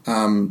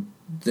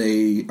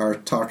 They are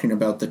talking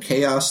about the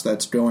chaos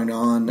that's going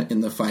on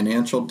in the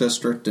financial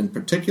district in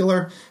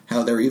particular,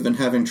 how they're even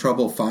having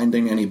trouble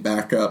finding any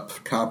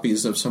backup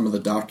copies of some of the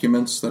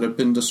documents that have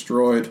been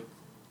destroyed.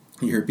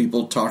 You hear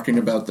people talking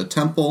about the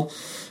temple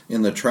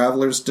in the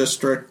Travelers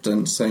District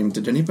and saying,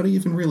 did anybody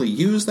even really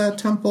use that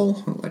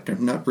temple? Like,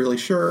 I'm not really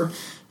sure.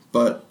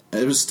 But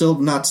it was still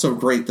not so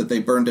great that they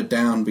burned it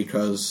down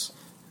because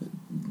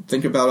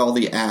think about all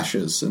the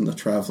ashes in the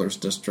Travelers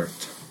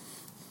District.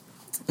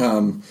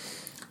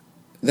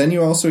 Then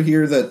you also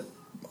hear that,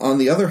 on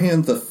the other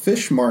hand, the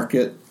fish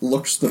market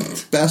looks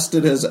the best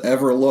it has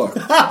ever looked.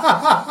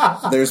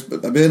 There's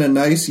been a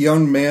nice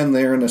young man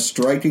there in a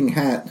striking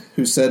hat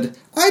who said,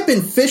 I've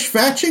been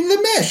fish-fatching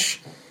the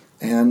mish!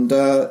 And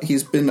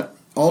he's been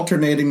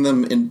alternating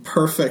them in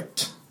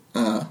perfect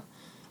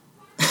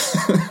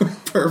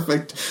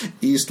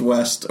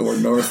east-west or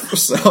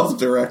north-south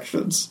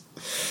directions.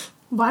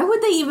 Why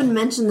would they even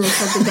mention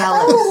this at the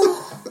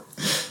gallows?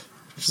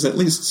 Because at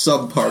least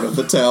some part of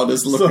the town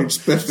is looking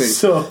spiffy.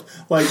 So,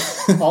 like,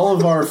 all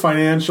of our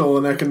financial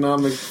and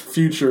economic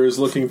future is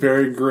looking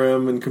very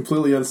grim and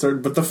completely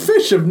uncertain, but the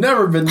fish have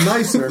never been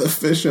nicer. The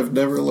fish have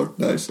never looked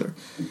nicer.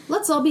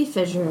 Let's all be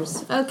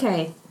fishers.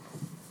 Okay.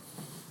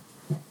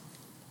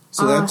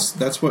 So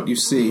that's what you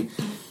see.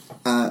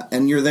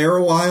 And you're there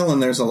a while,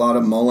 and there's a lot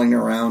of mulling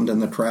around in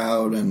the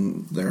crowd,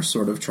 and they're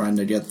sort of trying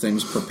to get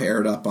things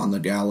prepared up on the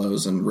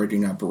gallows and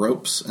rigging up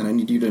ropes, and I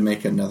need you to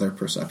make another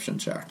perception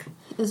check.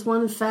 Is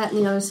one fat and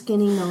the other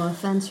skinny? No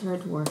offense for a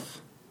dwarf.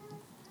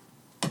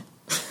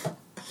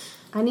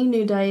 I need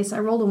new dice. I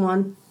rolled a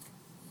 1.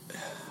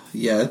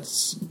 Yeah,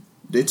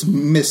 it's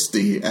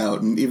misty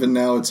out, and even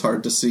now it's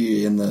hard to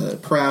see in the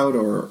crowd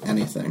or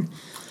anything.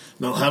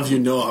 And I'll have you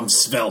know I'm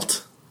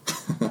svelte.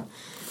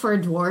 For a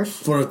dwarf.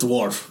 For a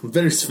dwarf.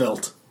 Very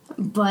svelte.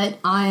 But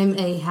I'm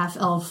a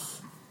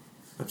half-elf,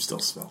 I'm still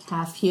svelte.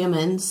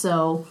 half-human,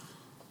 so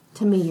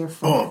to me you're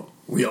fat. Oh,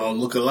 we all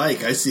look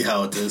alike. I see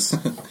how it is.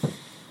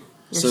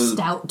 You're so-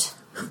 stout.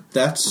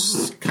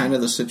 That's kind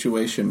of the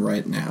situation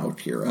right now,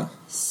 Kira.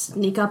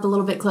 Sneak up a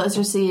little bit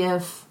closer, see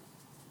if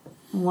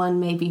one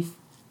may be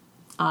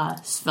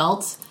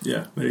svelte,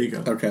 Yeah, there you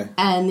go. Okay.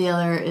 and the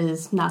other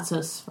is not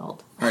so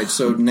svelte. All right,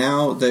 so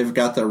now they've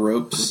got the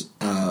ropes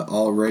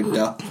all rigged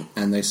up,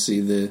 and they see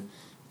the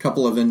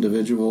couple of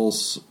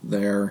individuals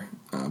there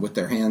with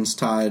their hands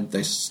tied.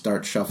 They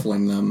start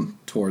shuffling them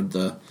toward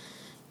the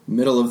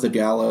middle of the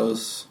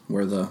gallows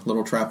where the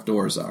little trap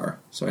doors are.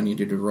 So I need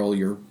you to roll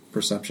your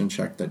perception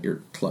check that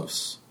you're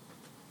close.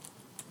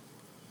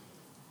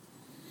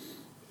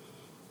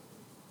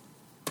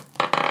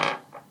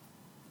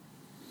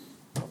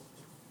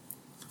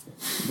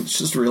 It's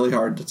just really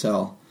hard to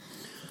tell.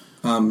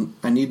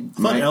 I need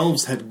I thought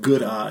elves had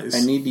good eyes.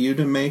 I need you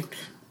to make.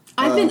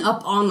 I've been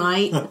up all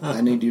night.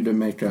 I need you to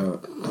make a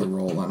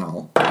roll, and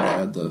I'll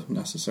add the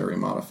necessary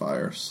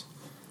modifiers.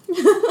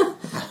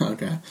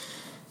 Okay.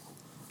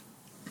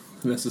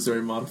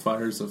 Necessary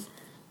modifiers of...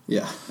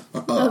 Yeah.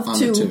 Of on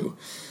 2. a 2.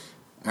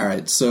 All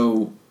right.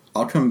 So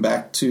I'll come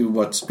back to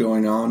what's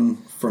going on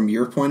from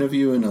your point of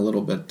view in a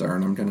little bit,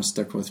 Darn. I'm going to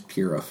stick with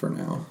Kira for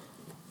now.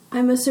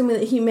 I'm assuming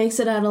that he makes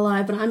it out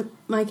alive, but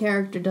my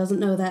character doesn't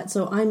know that,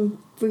 so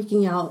I'm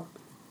freaking out.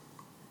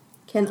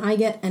 Can I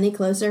get any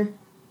closer?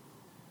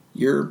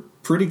 You're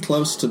pretty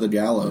close to the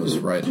gallows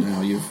right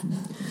now. You've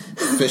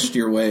fished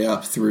your way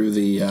up through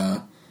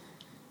the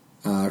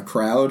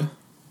crowd,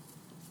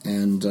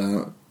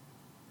 and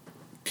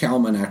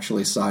Kalman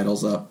actually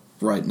sidles up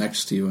right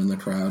next to you in the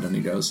crowd, and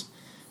he goes,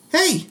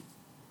 "Hey,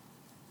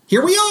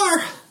 here we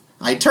are!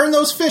 I turned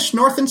those fish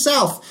north and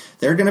south.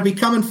 They're going to be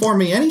coming for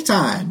me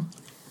anytime."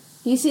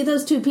 You see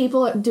those 2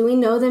 people? Do we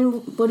know them?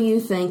 What do you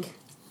think?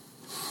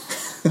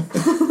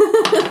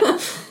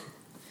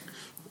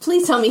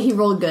 Please tell me he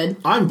rolled good.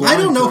 I'm blind.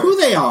 I don't know who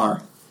they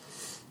are.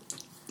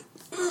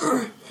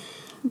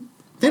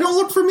 They don't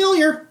look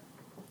familiar.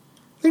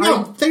 They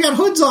got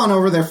hoods on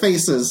over their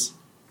faces.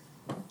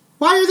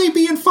 Why are they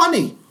being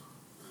funny?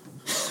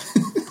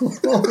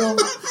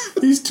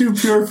 He's too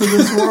pure for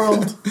this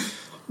world.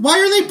 Why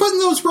are they putting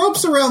those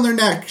ropes around their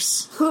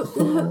necks?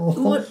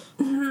 What?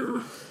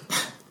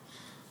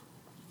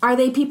 Are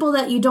they people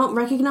that you don't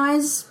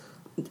recognize?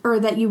 or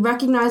that you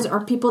recognize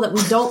are people that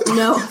we don't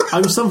know.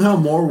 I'm somehow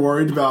more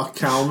worried about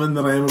Calman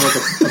than I am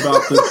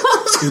about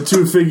the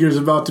two figures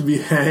about to be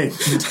hanged.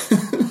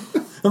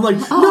 I'm like,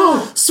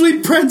 no,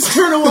 sweet prince,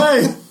 turn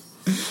away.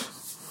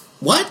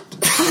 What?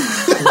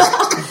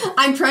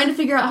 I'm trying to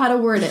figure out how to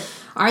word it.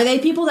 Are they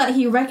people that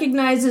he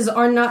recognizes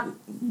or not?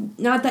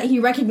 Not that he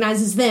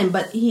recognizes them,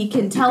 but he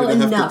can tell You're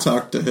gonna enough. have to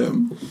talk to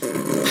him.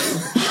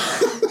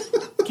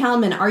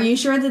 Calman, are you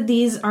sure that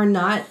these are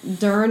not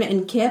Dern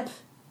and Kip?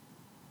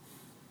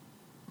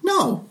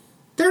 No,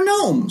 they're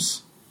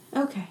gnomes.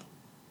 Okay.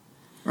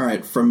 All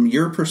right, from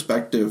your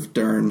perspective,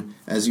 Dern,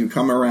 as you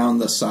come around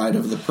the side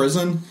of the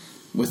prison,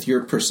 with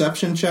your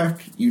perception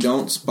check, you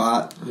don't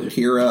spot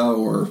Hira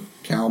or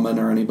Calman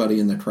or anybody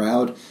in the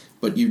crowd,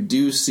 but you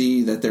do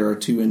see that there are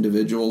two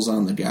individuals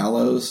on the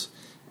gallows.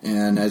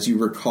 And as you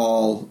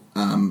recall,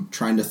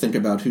 trying to think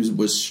about who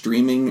was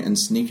streaming and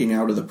sneaking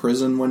out of the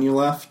prison when you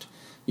left,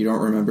 you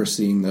don't remember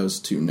seeing those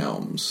two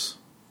gnomes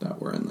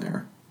that were in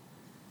there.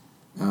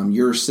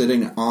 You're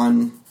sitting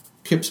on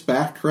Kip's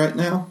back right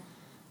now.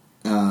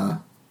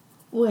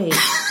 Wait.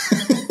 Is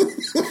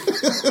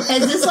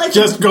this like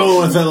Just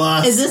go with it,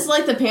 lass. Is this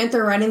like the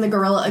panther riding the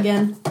gorilla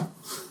again?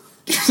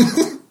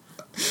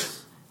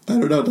 I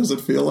don't know, does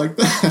it feel like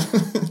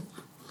that?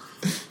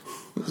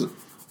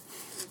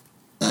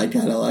 I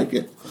kind of like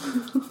it.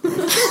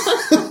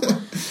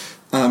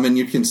 And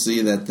you can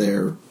see that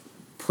they're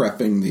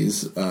prepping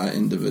these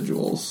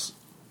individuals.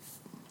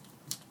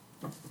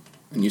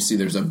 And you see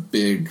there's a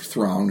big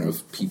throng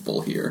of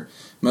people here.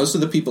 Most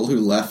of the people who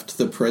left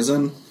the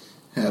prison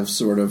have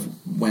sort of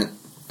went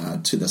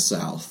to the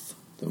south,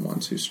 the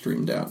ones who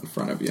streamed out in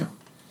front of you.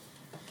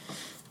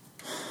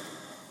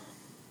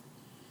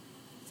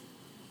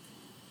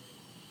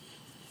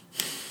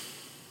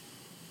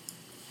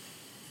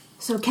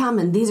 So,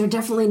 Calman, these are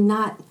definitely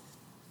not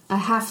a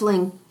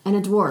halfling and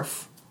a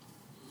dwarf.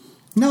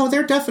 No,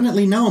 they're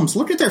definitely gnomes.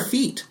 Look at their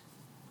feet.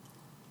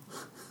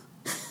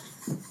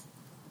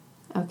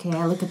 Okay,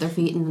 I look at their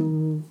feet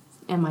and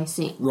am I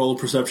seeing? Roll a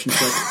perception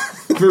check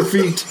for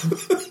feet.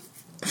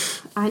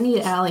 I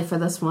need Allie for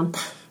this one.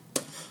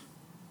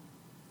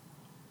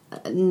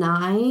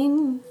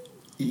 9?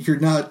 You're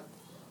not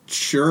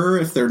sure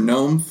if they're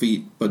gnome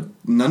feet, but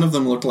none of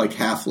them look like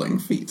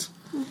halfling feet.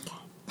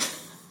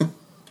 Okay.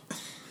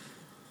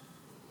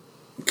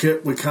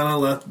 Kip, we kind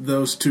of let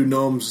those two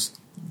gnomes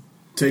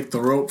take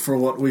the rope for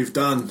what we've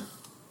done.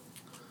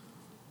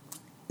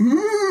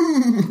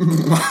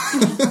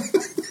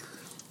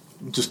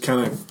 Just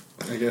kind of,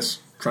 I guess,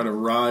 try to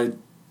ride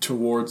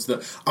towards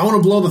the... I want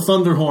to blow the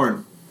thunder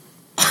horn.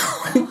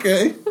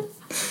 Okay.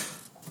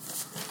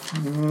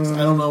 I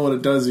don't know what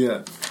it does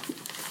yet.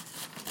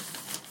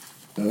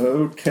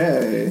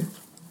 Okay.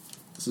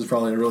 This is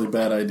probably a really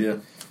bad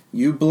idea.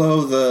 You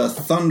blow the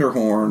thunder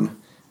horn,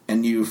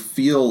 and you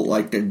feel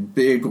like a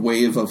big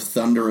wave of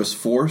thunderous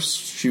force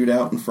shoot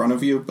out in front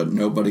of you, but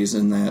nobody's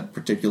in that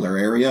particular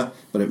area,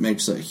 but it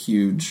makes a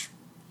huge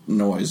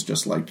noise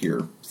just like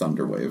your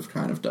thunder wave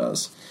kind of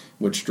does,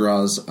 which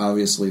draws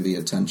obviously the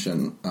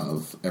attention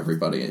of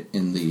everybody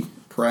in the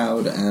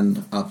crowd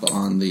and up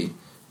on the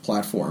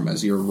platform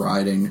as you're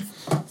riding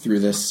through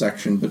this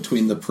section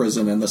between the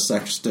prison and the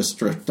sex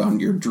district on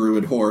your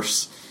druid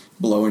horse,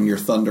 blowing your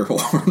thunder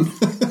horn.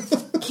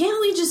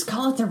 Can't we just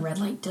call it the red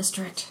light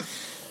district?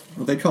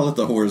 Well, they call it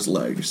the Whore's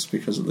Legs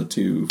because of the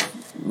two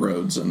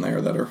roads in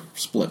there that are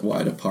split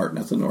wide apart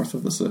at the north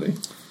of the city.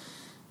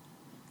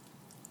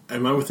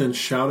 Am I within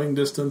shouting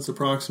distance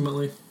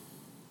approximately?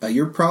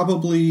 You're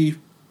probably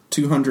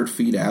 200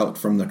 feet out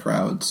from the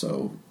crowd,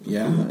 so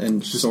yeah,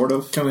 and Just sort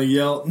of. kind of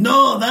yell,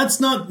 "No, that's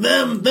not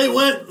them! They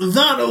went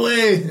that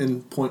way!"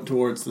 and point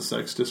towards the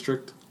sex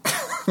district.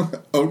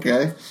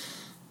 Okay.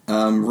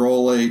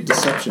 Roll a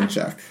deception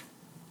check.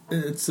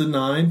 It's a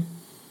 9.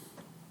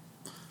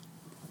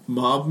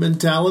 Mob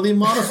mentality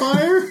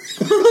modifier?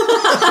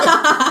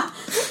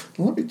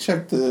 Let me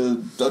check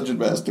the Dungeon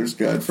Master's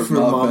Guide for For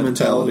mob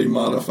mentality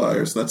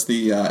modifiers. That's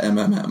the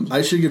MMM.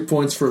 I should get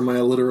points for my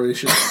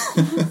alliteration.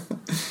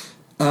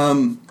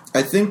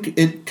 I think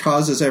it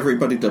causes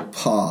everybody to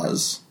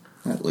pause,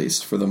 at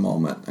least for the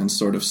moment, and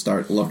sort of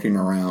start looking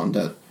around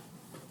at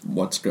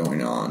what's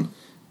going on.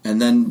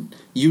 And then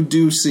you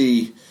do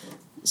see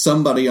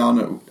somebody on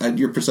it. And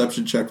your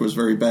perception check was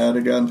very bad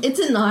again. It's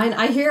a 9.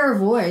 I hear her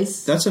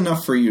voice. That's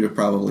enough for you to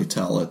probably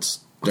tell it's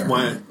Dern.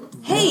 My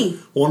Hey!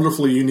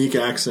 wonderfully unique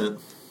accent.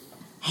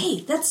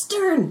 Hey, that's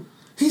Dern!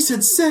 He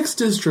said sex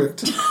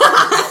district.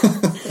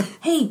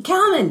 Hey,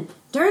 Calman!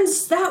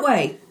 Dern's that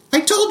way!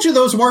 I told you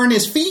those weren't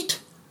his feet.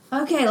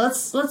 Okay,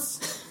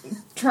 let's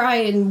try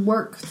and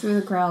work through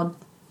the crowd.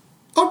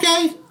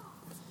 Okay.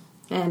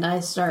 And I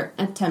start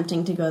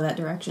attempting to go that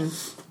direction.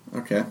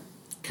 Okay.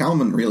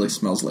 Calman really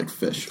smells like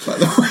fish, by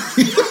the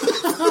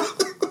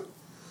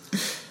way.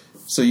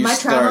 So you My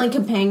start... traveling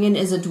companion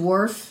is a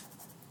dwarf,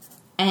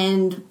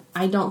 and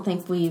I don't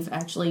think we've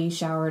actually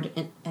showered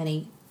in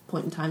any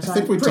point in time. So I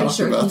think I'm we pretty talked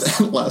sure about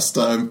that last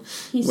time,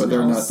 he whether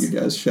or not smells. you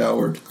guys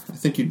showered. I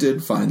think you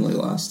did finally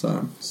last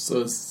time.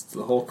 So is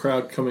the whole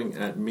crowd coming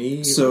at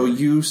me? So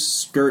you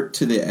skirt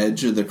to the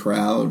edge of the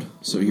crowd,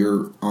 so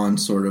you're on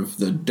sort of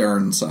the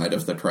Dern side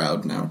of the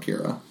crowd now,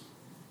 Kira.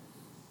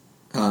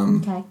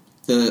 Okay.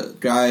 The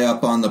guy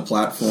up on the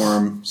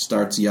platform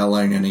starts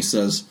yelling, and he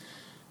says,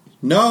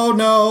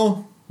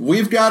 No,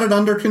 we've got it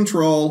under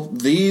control.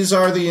 These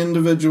are the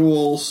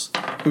individuals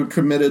who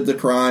committed the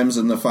crimes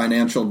in the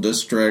financial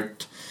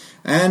district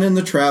and in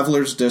the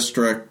travelers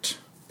district.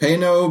 Pay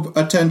no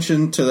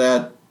attention to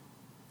that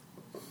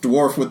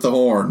dwarf with the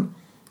horn.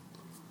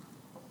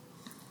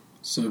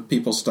 So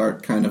people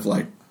start kind of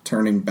like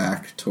turning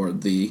back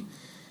toward the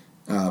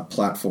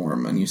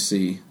platform, and you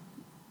see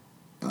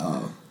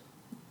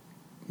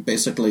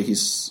basically he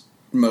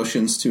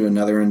motions to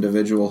another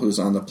individual who's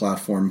on the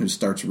platform who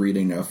starts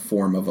reading a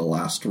form of a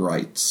last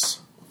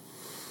rites.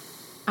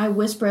 I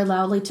whisper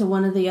loudly to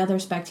one of the other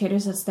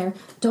spectators that's there,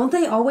 don't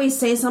they always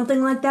say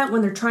something like that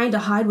when they're trying to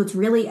hide what's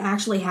really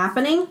actually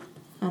happening?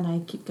 And I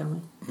keep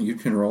going. You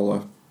can roll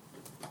a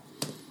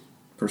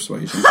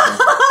persuasion.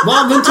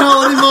 Mob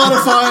mentality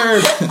modifier!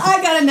 I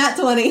got a nat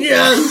 20.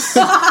 Yes!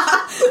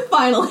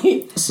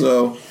 Finally.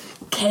 So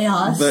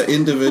Chaos. the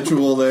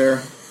individual there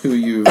who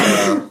you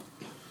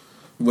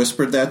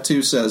whispered that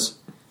to says,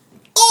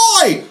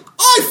 Oi!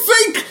 I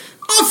think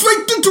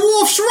the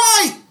dwarf's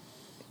right!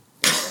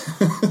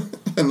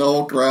 And the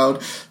whole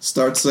crowd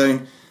starts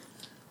saying,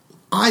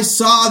 I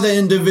saw the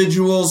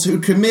individuals who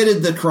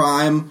committed the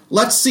crime.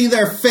 Let's see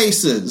their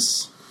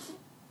faces.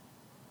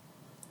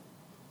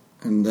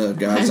 And the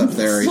guy's I'm up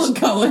there, still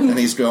going. and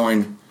he's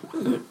going,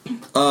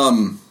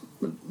 no,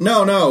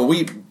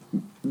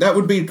 that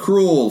would be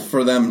cruel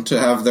for them to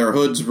have their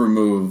hoods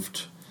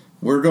removed.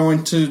 We're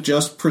going to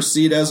just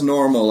proceed as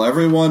normal.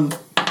 Everyone,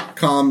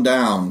 calm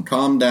down.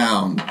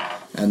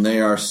 And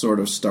they are sort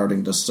of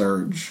starting to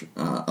surge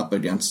up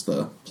against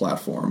the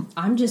platform.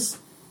 I'm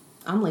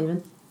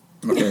leaving.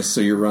 Okay, so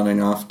you're running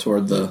off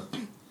toward the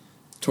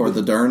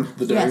Dern?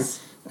 The Dern.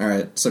 Yes.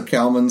 Alright, so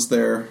Kalman's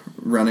there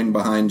running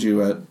behind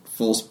you at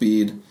full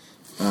speed.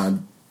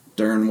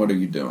 Dern, what are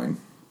you doing?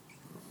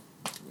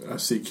 I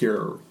see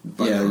Kira.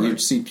 You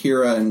see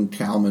Kira and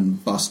Kalman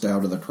bust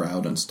out of the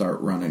crowd and start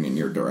running in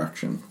your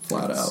direction,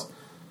 flat out.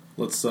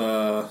 Let's,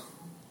 I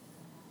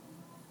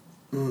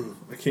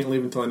can't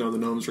leave until I know the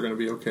gnomes are going to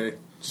be okay.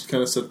 Just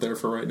kind of sit there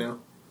for right now.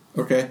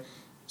 Okay,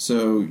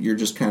 so you're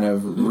just kind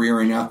of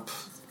rearing up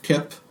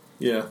Kip?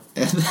 Yeah.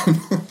 And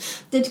then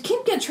Did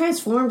Kip get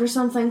transformed or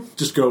something?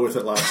 Just go with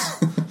it,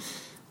 lass.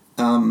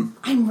 I'm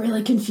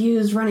really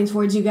confused running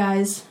towards you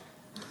guys.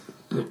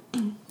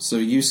 so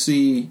you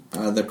see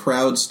the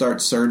crowd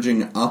start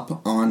surging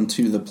up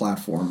onto the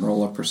platform.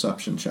 Roll a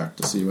perception check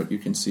to see what you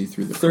can see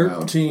through the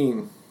crowd.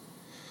 13.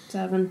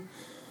 7.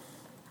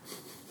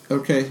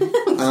 Okay.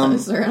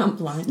 Sir, I'm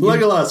blind.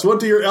 Legolas, what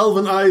do your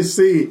elven eyes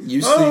see?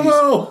 You see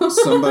Oh, no!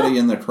 somebody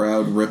in the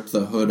crowd rip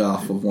the hood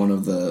off of one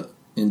of the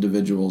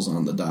individuals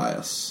on the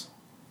dais.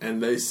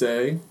 And they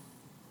say,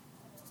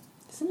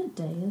 Isn't it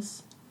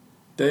Deus?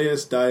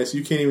 Deus,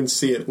 you can't even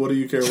see it. What do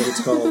you care what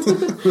it's called?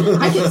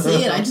 I can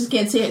see it, I just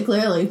can't see it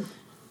clearly.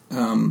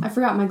 I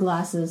forgot my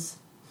glasses.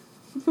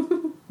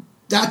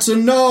 That's a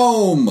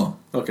gnome!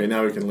 Okay,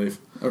 now we can leave.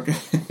 Okay.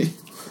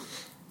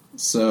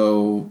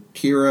 So,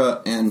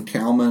 Kira and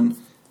Kalman,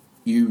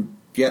 you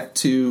get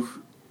to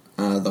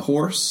the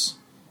horse,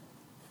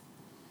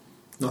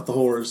 Not the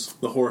whores,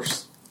 the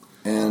horse.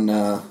 and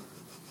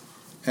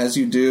as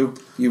you do,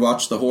 you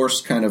watch the horse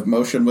kind of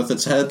motion with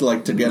its head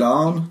like to get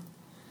on.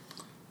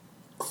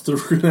 So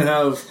we're going to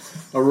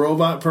have a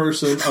robot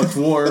person, a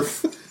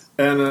dwarf,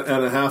 and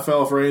a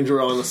half-elf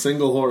ranger on a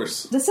single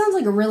horse. This sounds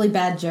like a really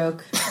bad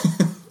joke.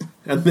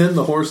 And then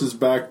the horse's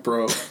back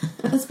broke.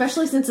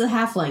 Especially since it's a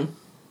halfling.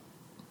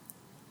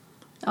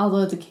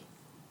 Although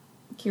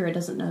Kira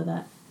doesn't know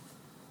that.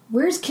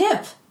 Where's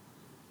Kip?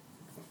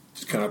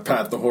 Just kind of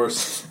pat the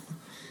horse.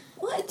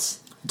 What?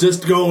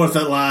 Just go with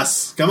it,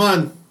 lass. Come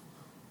on.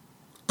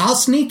 I'll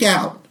sneak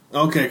out.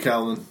 Okay,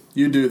 Calvin,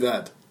 you do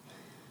that.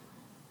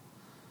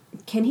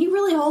 Can he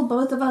really hold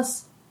both of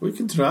us? We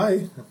can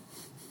try.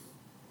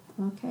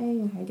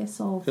 Okay, I guess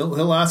I'll...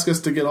 He'll ask us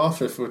to get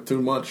off if we're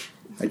too much.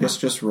 I guess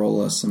just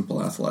roll a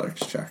simple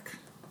athletics check.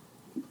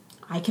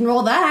 I can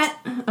roll that.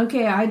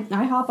 Okay,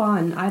 I hop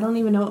on. I don't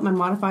even know what my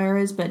modifier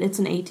is, but it's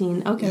an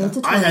 18. Okay, it's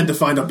a 20. I had to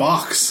find a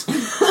box.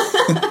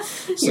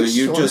 So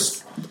you short.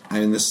 just,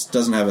 this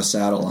doesn't have a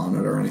saddle on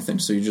it or anything,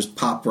 so you just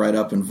pop right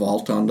up and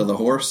vault onto the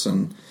horse,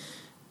 and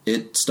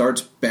it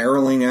starts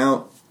barreling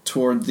out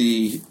toward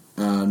the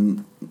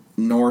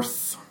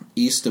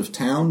northeast of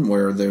town,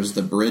 where there's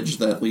the bridge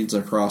that leads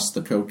across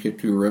the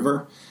Kokiku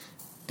River,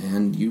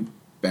 and you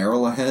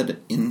barrel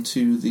ahead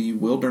into the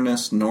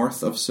wilderness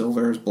north of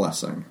Silver's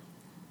Blessing.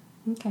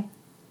 Okay.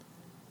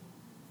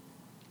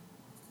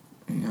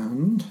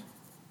 And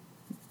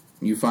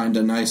you find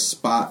a nice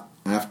spot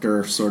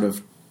after sort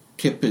of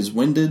Kip is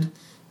winded,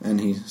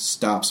 and he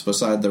stops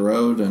beside the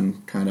road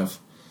and kind of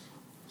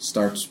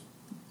starts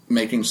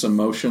making some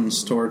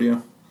motions toward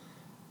you.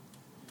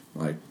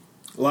 Like,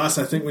 Lass,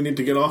 I think we need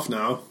to get off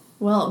now.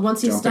 Well,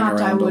 once he Jumping stopped,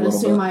 I around a would little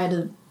assume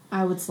bit.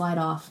 I would slide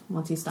off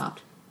once he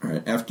stopped. all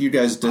right, after you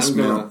guys I'm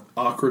dismount, going to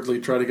awkwardly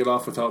try to get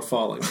off without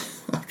falling.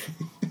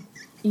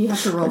 You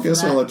have to roll I for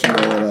guess that. I'll let you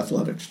roll an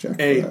athletics check.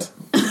 for 8.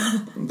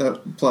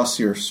 that plus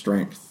your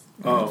strength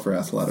for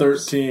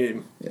athletics.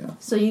 13. Yeah,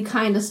 So you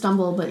kind of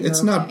stumble, but you're it's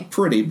okay. not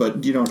pretty,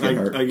 but you don't get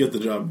hurt. I get the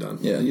job done.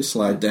 Yeah, you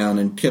slide down,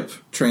 and Kip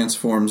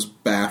transforms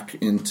back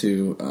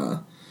into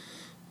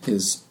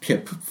his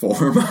Kip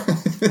form,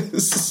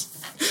 his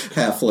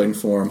halfling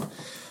form.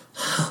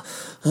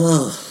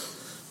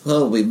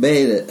 Oh, we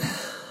made it.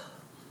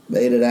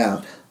 Made it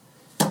out.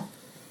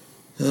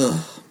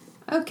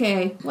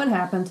 Okay, what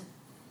happened?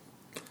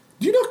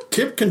 Do you know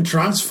Kip can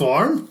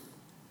transform?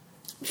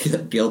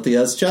 Guilty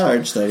as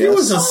charged, I guess. He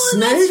was a Oh,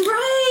 snake? that's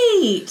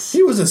right!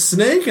 He was a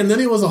snake and then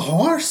he was a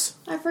horse?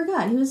 I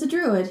forgot. He was a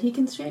druid. He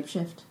can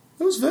shapeshift.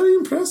 That was very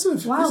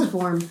impressive. Wild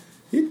form.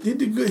 He did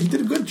good. He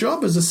did a good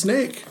job as a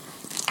snake.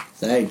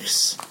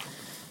 Thanks.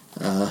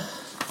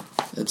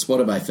 It's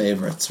one of my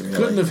favorites, really.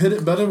 Couldn't have hit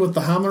it better with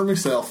the hammer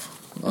myself.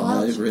 Well,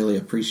 I really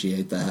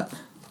appreciate that.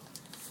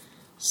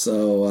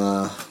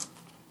 So,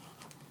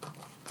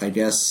 I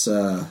guess,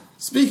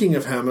 Speaking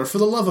of hammer, for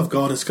the love of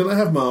Goddess, can I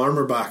have my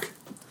armor back?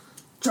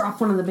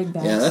 Drop one of the big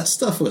bags. yeah, that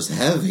stuff was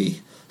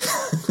heavy.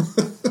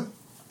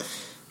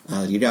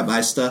 You got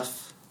my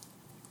stuff?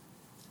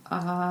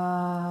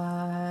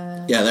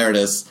 Yeah, there it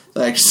is.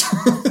 Thanks.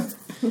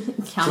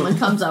 Calvin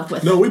comes up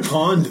with No, it. we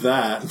pawned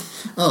that.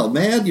 Oh,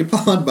 man, you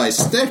pawned my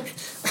stick?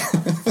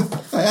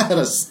 I had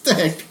a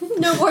stick,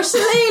 No more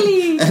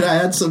shillelagh! and I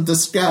had some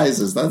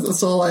disguises.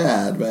 That's all I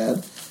had,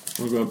 man.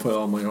 I'm going to put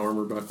all my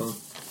armor back on.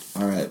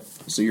 All right,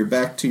 so you're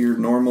back to your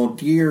normal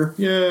gear.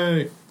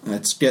 Yay.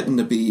 It's getting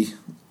to be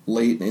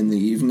late in the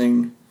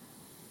evening.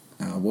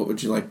 What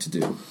would you like to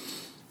do?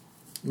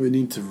 We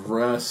need to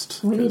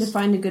rest. We need to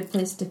find a good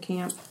place to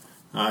camp.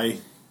 Aye.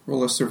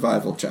 Roll a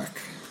survival check.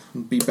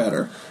 Be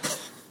better.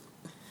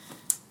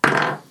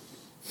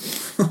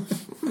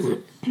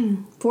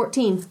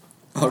 14.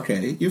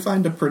 Okay, you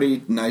find a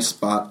pretty nice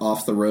spot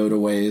off the road a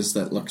ways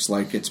that looks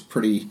like it's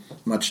pretty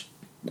much,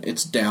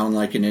 it's down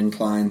like an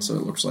incline, so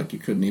it looks like you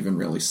couldn't even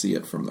really see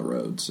it from the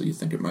road, so you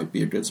think it might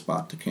be a good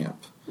spot to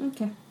camp.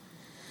 Okay.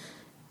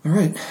 All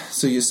right,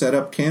 so you set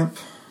up camp.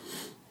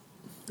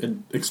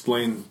 And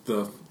explain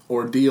the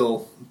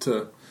ordeal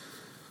to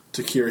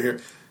Kira here.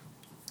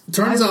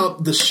 Turns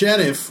out the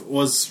sheriff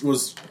was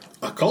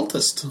a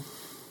cultist.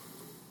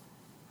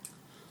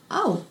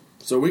 Oh.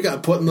 So we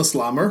got put in the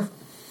slammer,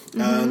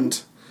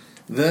 and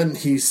then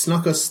he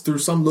snuck us through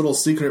some little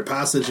secret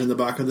passage in the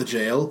back of the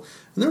jail.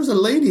 And there was a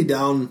lady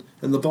down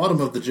in the bottom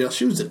of the jail.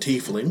 She was a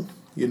tiefling.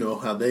 You know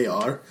how they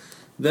are.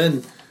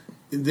 Then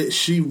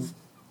she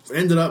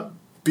ended up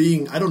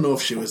being, I don't know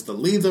if she was the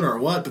leader or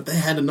what, but they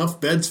had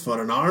enough beds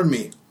for an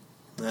army.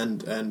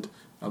 And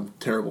I'm a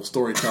terrible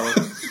storyteller.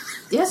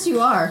 Yes, you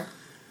are.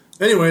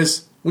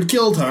 Anyways, we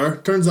killed her.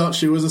 Turns out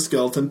she was a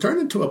skeleton.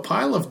 Turned into a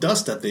pile of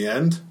dust at the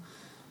end.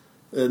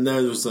 And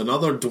there was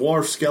another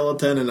dwarf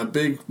skeleton and a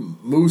big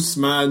moose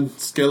man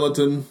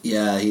skeleton.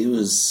 Yeah,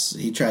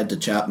 he tried to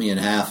chop me in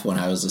half when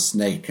I was a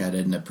snake. I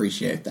didn't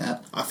appreciate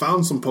that. I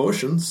found some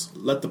potions,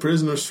 let the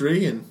prisoners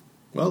free, and,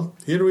 well,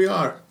 here we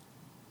are.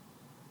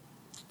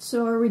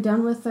 So are we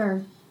done with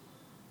our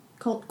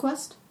cult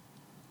quest?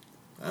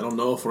 I don't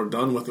know if we're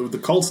done with it. The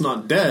cult's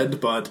not dead,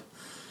 but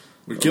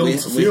we killed a We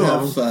few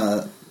of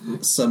them.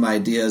 have some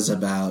ideas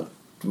about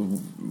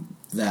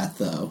that,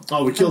 though.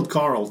 Oh, we killed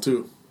Carl,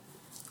 too.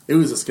 He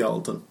was a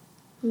skeleton.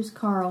 Who's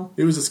Carl?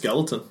 He was a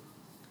skeleton.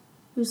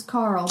 Who's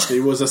Carl? He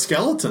was a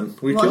skeleton.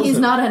 We Well, killed he's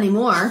him. not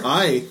anymore.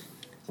 Aye.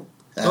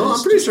 That Oh, is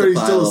I'm pretty just sure he's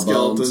pile still a of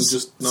skeleton, bones.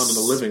 just not in a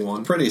living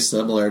one. Pretty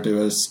similar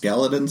to a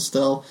skeleton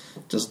still,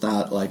 just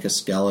not like a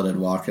skeleton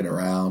walking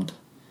around.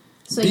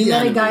 So you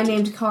met a guy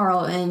Deanimated. named Carl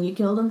and you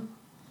killed him?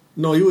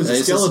 No, he was a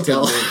He's a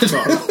skeleton.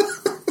 skeleton.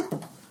 named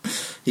Carl.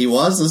 He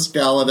was a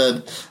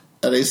skeleton,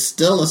 and he's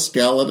still a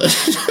skeleton,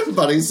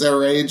 but he's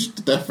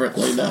arranged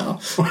differently now.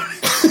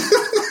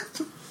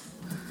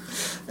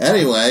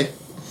 Anyway,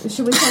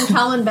 Should we send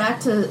Calvin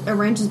back to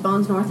arrange his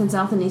bones north and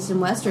south and east and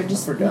west, or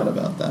just... forgot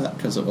about that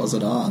because it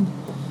wasn't on.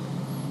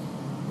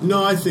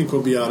 No, I think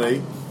we'll be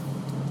alright.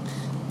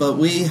 But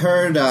we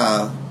heard,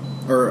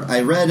 or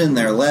I read in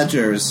their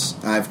ledgers,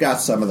 I've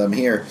got some of them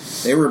here,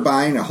 they were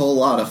buying a whole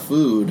lot of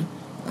food,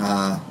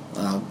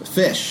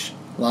 fish,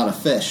 a lot of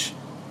fish,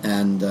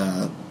 and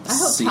hope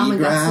Tommy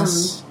got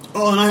seagrass.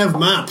 Oh, and I have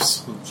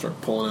maps. I'll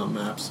start pulling out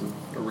maps and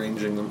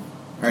arranging them.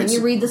 All right, Can you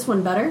so- read this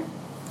one better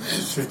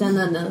than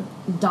the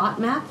dot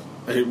map?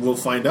 We'll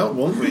find out,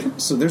 won't we?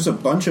 So there's a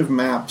bunch of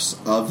maps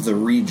of the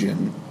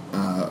region,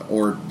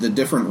 or the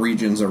different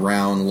regions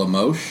around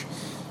Lamoche.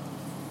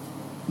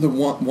 The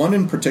one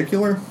in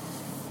particular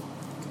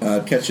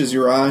catches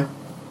your eye.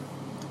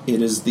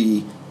 It is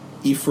the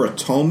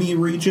Ifratomi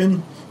region,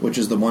 which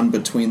is the one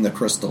between the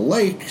Crystal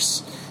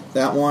Lakes.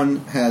 That one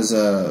has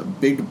a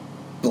big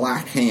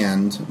black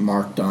hand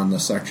marked on the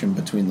section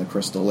between the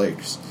Crystal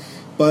Lakes.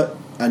 But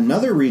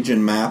another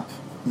region map,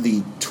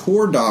 the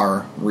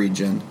Tordar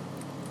region,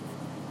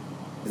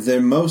 The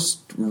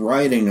most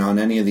writing on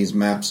any of these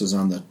maps is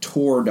on the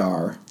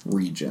Tordar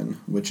region,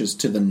 which is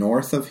to the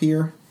north of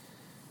here.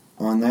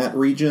 On that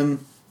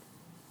region,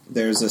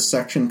 there's a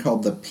section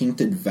called the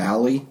Painted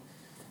Valley,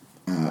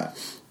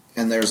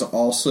 and there's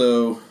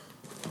also...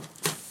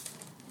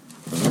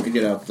 Let me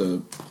get out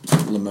the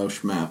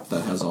Lamoche map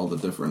that has all the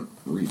different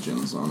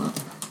regions on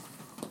it.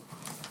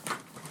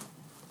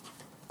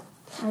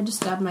 I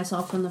just stabbed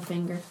myself in the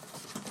finger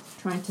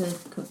trying to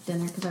cook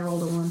dinner because I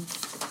rolled a 1.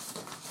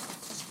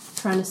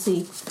 Trying to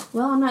see.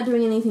 Well, I'm not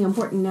doing anything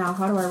important now.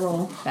 How do I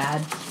roll?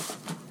 Bad.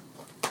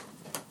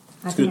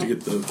 It's good to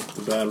get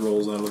the bad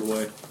rolls out of the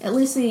way. At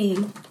least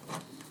the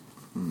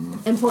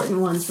important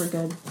ones were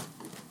good.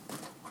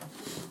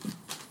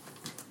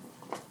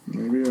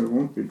 Maybe I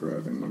won't be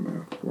driving the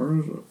map. Where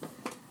is it?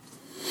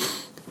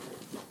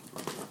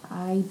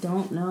 I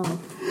don't know.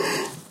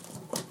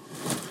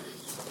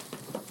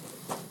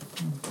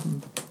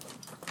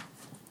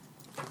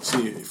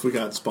 See, if we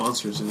got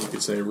sponsors, and you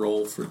could say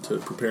roll to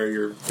prepare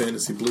your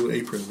fantasy blue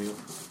apron meal.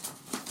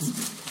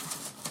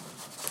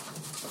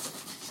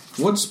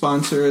 What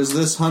sponsor is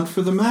this Hunt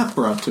for the Map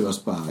brought to us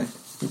by?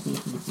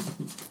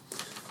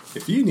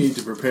 If you need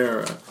to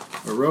prepare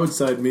a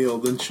roadside meal,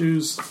 then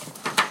choose...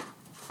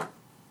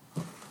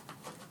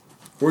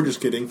 We're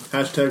just kidding.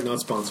 Hashtag not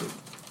sponsored.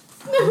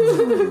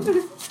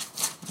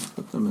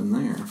 Put them in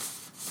there.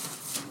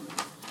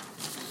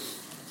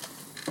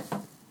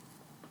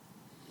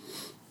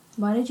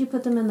 Why did you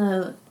put them in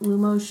the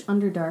Lamoche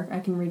Underdark? I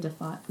can read the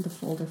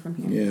folder from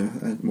here. Yeah,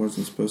 it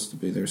wasn't supposed to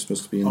be. They're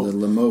supposed to be in the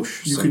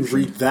Lamoche You section. can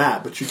read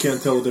that, but you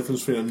can't tell the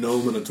difference between a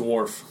gnome and a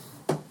dwarf.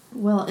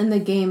 Well, in the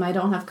game, I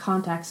don't have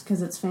contacts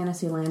because it's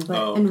Fantasyland,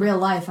 but in real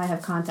life, I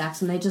have contacts,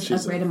 and they just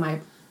upgraded my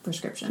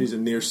prescription. She's a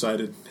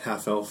nearsighted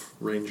half-elf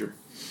ranger.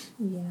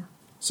 Yeah.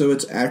 So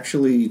it's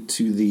actually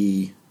to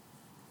the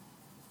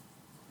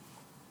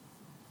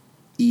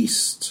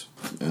east,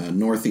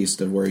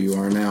 northeast of where you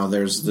are now.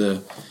 There's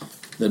the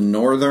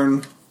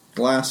northern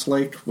Glass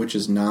Lake, which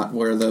is not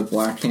where the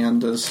Black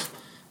Hand is.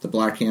 The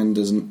Black Hand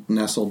is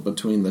nestled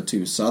between the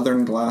two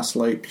southern Glass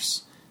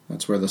Lakes.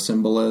 That's where the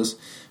symbol is.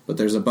 But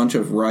there's a bunch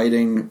of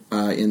writing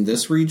in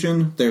this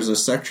region. There's a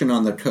section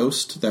on the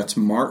coast that's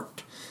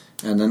marked.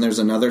 And then there's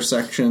another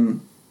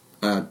section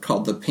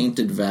called the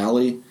Painted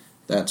Valley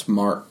that's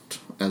marked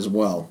as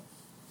well.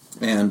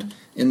 And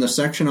in the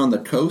section on the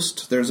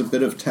coast, there's a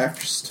bit of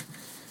text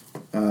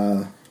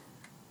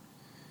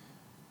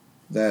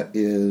that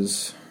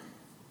is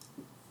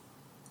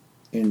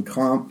in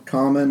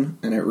common,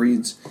 and it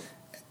reads,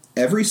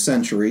 "Every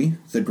century,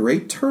 the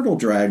great turtle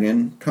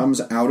dragon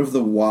comes out of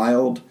the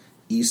wild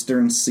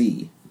eastern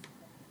sea,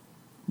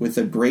 with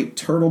the great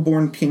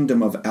turtle-born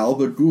kingdom of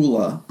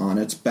Albagula on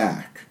its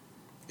back.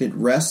 It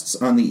rests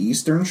on the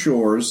eastern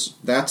shores,"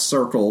 that's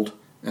circled,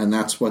 and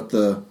that's what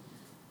the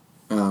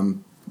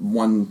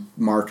one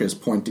mark is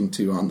pointing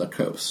to on the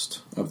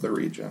coast of the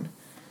region.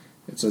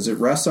 It says, "It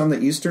rests on the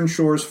eastern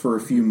shores for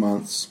a few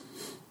months,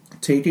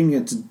 taking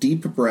its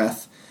deep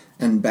breath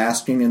and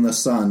basking in the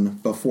sun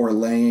before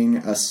laying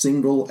a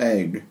single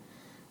egg.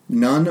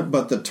 None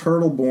but the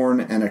turtle-born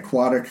and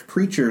aquatic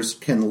creatures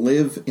can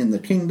live in the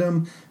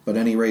kingdom, but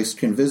any race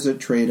can visit,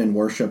 trade, and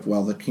worship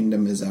while the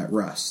kingdom is at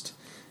rest."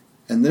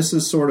 And this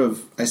is sort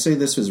of, I say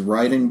this is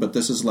writing, but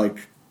this is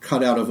like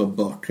cut out of a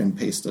book and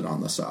pasted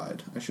on the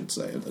side, I should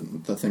say.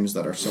 The things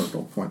that are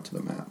circled point to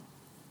the map.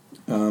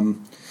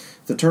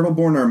 The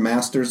Turtleborn are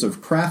masters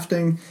of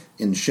crafting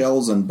in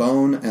shells and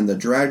bone, and the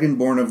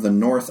Dragonborn of the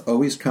north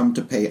always come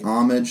to pay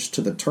homage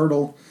to the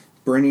turtle,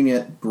 bringing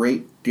it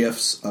great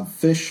gifts of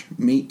fish,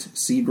 meat,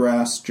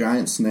 seagrass,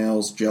 giant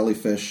snails,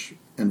 jellyfish,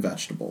 and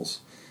vegetables.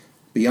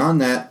 Beyond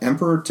that,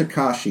 Emperor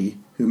Takashi,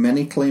 who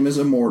many claim is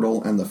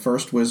immortal and the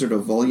first wizard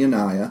of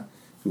Volyanaya,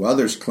 who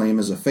others claim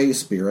is a Fey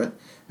spirit,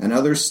 and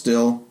others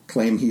still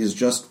claim he is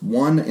just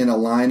one in a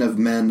line of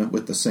men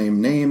with the same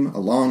name, a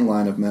long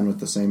line of men with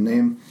the same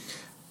name,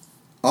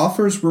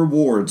 offers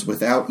rewards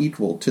without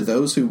equal to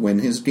those who win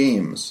his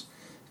games.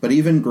 But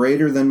even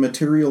greater than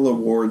material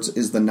awards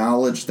is the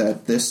knowledge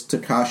that this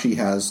Takashi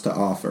has to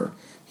offer.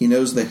 He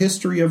knows the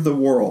history of the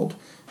world,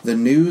 the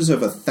news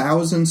of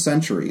 1,000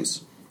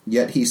 centuries,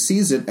 yet he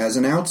sees it as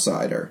an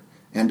outsider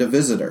and a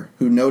visitor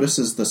who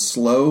notices the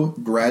slow,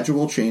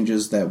 gradual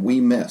changes that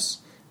we miss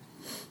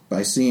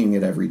by seeing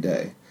it every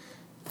day.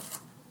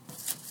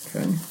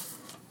 Okay.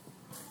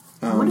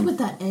 I wonder what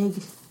that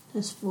egg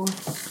is for.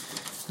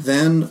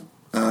 Then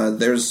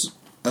there's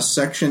a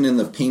section in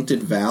the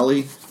Painted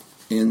Valley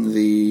in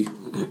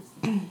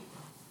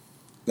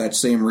that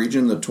same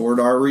region, the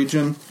Tordar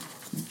region,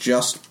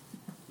 just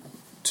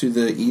to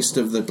the east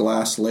of the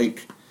Glass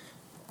Lake,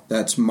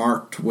 that's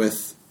marked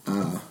with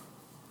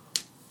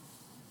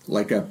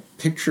like a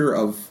picture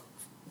of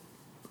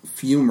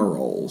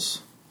fumaroles,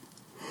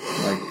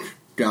 like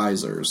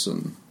geysers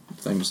and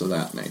things of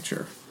that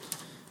nature.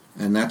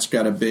 And that's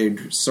got a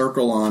big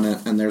circle on it,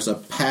 and there's a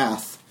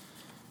path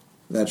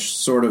that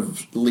sort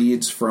of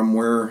leads from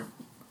where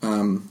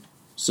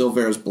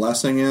Silver's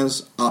Blessing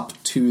is up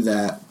to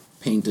that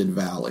Painted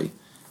Valley.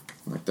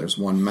 Like there's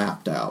one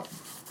mapped out.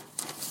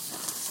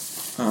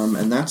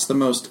 And that's the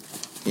most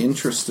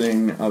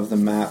interesting of the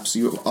maps.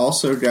 You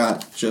also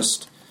got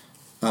just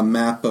a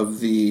map of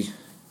the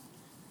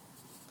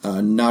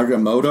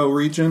Nagamoto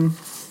region,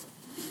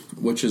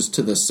 which is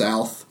to the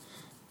south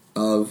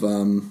of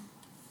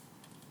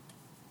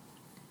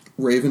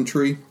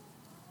Raventree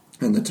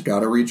and the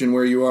Tagada region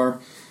where you are,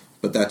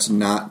 but that's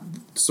not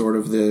sort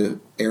of the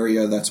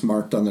area that's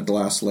marked on the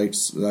Glass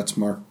Lakes. That's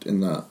marked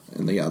in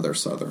the other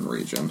southern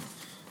region.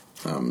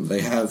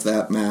 They have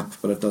that map,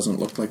 but it doesn't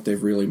look like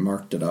they've really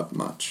marked it up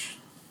much.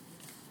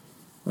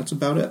 That's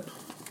about it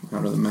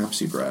out of the maps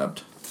you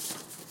grabbed.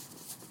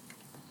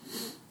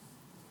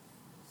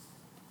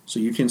 So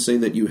you can say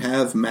that you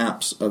have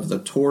maps of the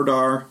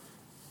Tordar,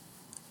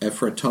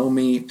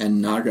 Efratomi,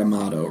 and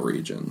Nagamoto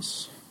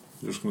regions.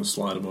 I'm just going to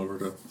slide them over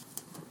to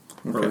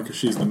her because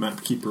she's the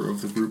map keeper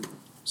of the group.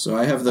 So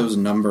I have those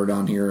numbered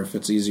on here if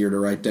it's easier to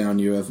write down.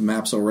 You have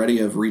maps already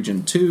of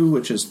Region 2,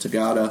 which is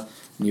Tagada,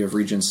 and you have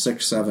Region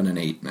 6, 7, and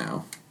 8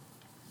 now.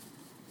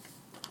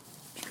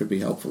 Which could be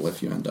helpful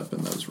if you end up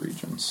in those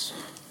regions.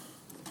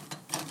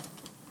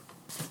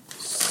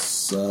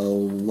 So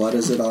what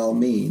does it all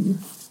mean?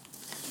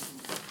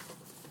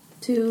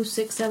 2,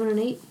 6, 7, and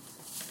 8.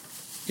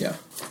 Yeah.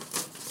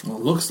 Well,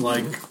 it looks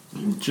like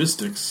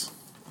logistics.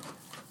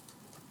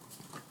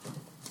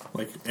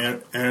 Like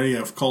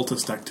area of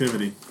cultist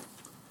activity.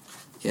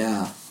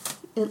 Yeah.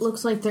 It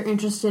looks like they're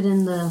interested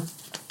in the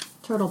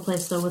turtle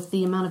place, though, with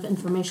the amount of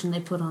information they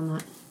put on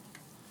that.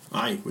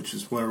 Aye, which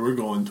is where we're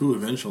going to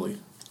eventually.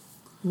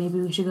 Maybe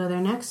we should go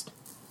there next?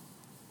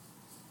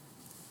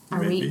 Are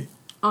Maybe. we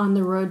on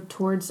the road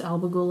towards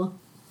Albagula?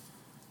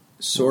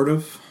 Sort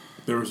of.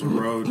 There was a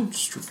road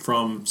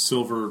from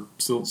Silver,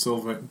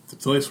 the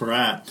place we're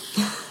at,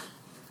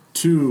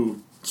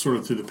 to sort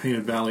of through the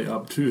Painted Valley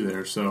up to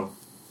there, so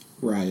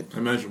Right. I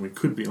imagine we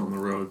could be on the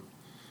road.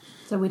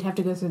 So we'd have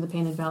to go through the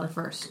Painted Valley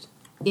first,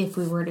 if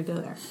we were to go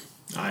there.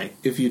 Aye.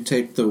 If you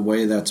take the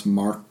way that's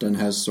marked and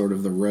has sort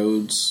of the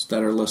roads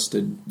that are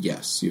listed,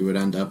 yes, you would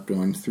end up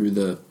going through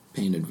the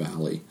Painted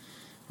Valley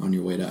on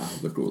your way to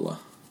Albagula.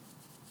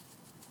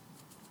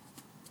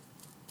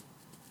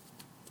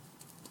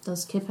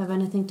 Does Kip have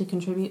anything to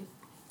contribute?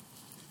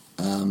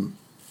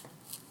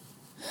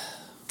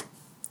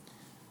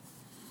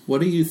 What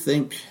do you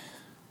think?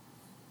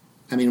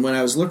 I mean, when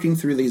I was looking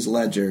through these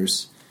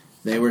ledgers,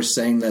 they were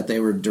saying that they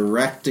were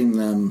directing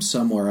them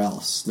somewhere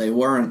else. They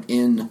weren't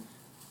in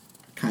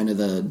kind of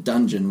the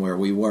dungeon where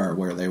we were,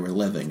 where they were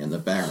living in the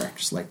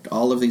barracks. Like,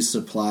 all of these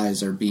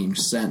supplies are being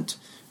sent,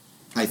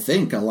 I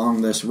think,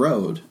 along this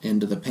road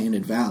into the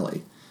Painted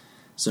Valley.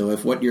 So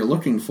if what you're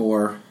looking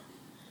for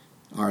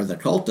are the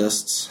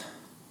cultists,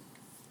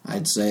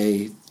 I'd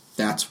say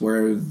that's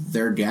where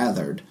they're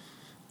gathered.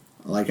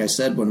 Like I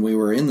said, when we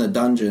were in the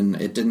dungeon,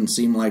 it didn't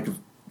seem like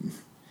an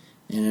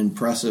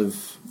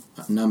impressive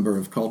number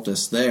of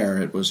cultists there.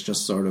 It was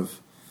just sort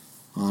of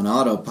on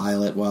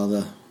autopilot while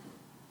the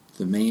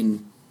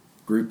main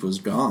group was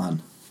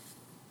gone,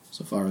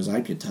 so far as I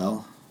could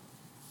tell.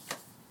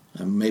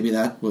 And maybe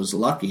that was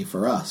lucky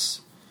for us,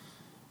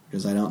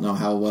 because I don't know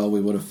how well we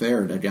would have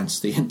fared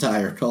against the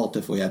entire cult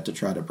if we had to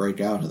try to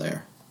break out of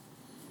there.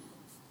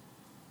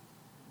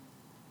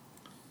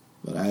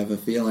 But I have a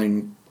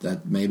feeling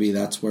that maybe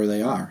that's where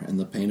they are, in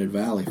the Painted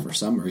Valley, for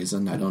some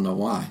reason. I don't know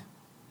why.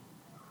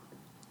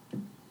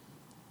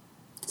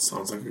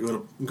 Sounds like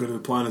a good a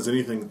plan as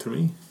anything to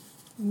me.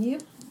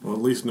 Yep. We'll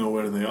at least know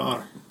where they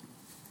are.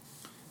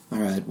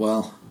 Alright,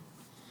 well,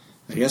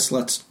 I guess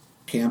let's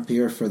camp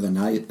here for the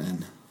night,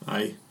 and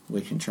Aye.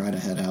 we can try to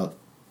head out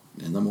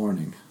in the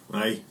morning.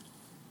 Aye.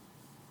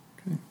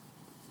 Okay.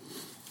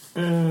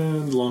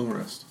 And long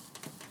rest.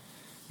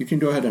 You can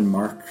go ahead and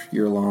mark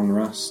your long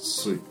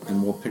rests, Sweet.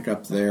 and we'll pick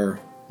up there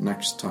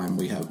next time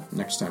we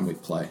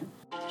play.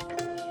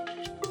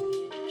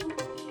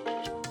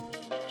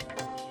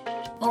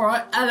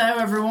 Alright, hello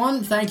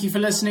everyone. Thank you for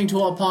listening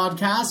to our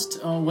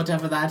podcast, or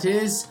whatever that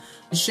is.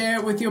 Share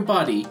it with your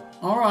buddy.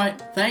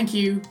 Alright, thank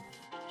you.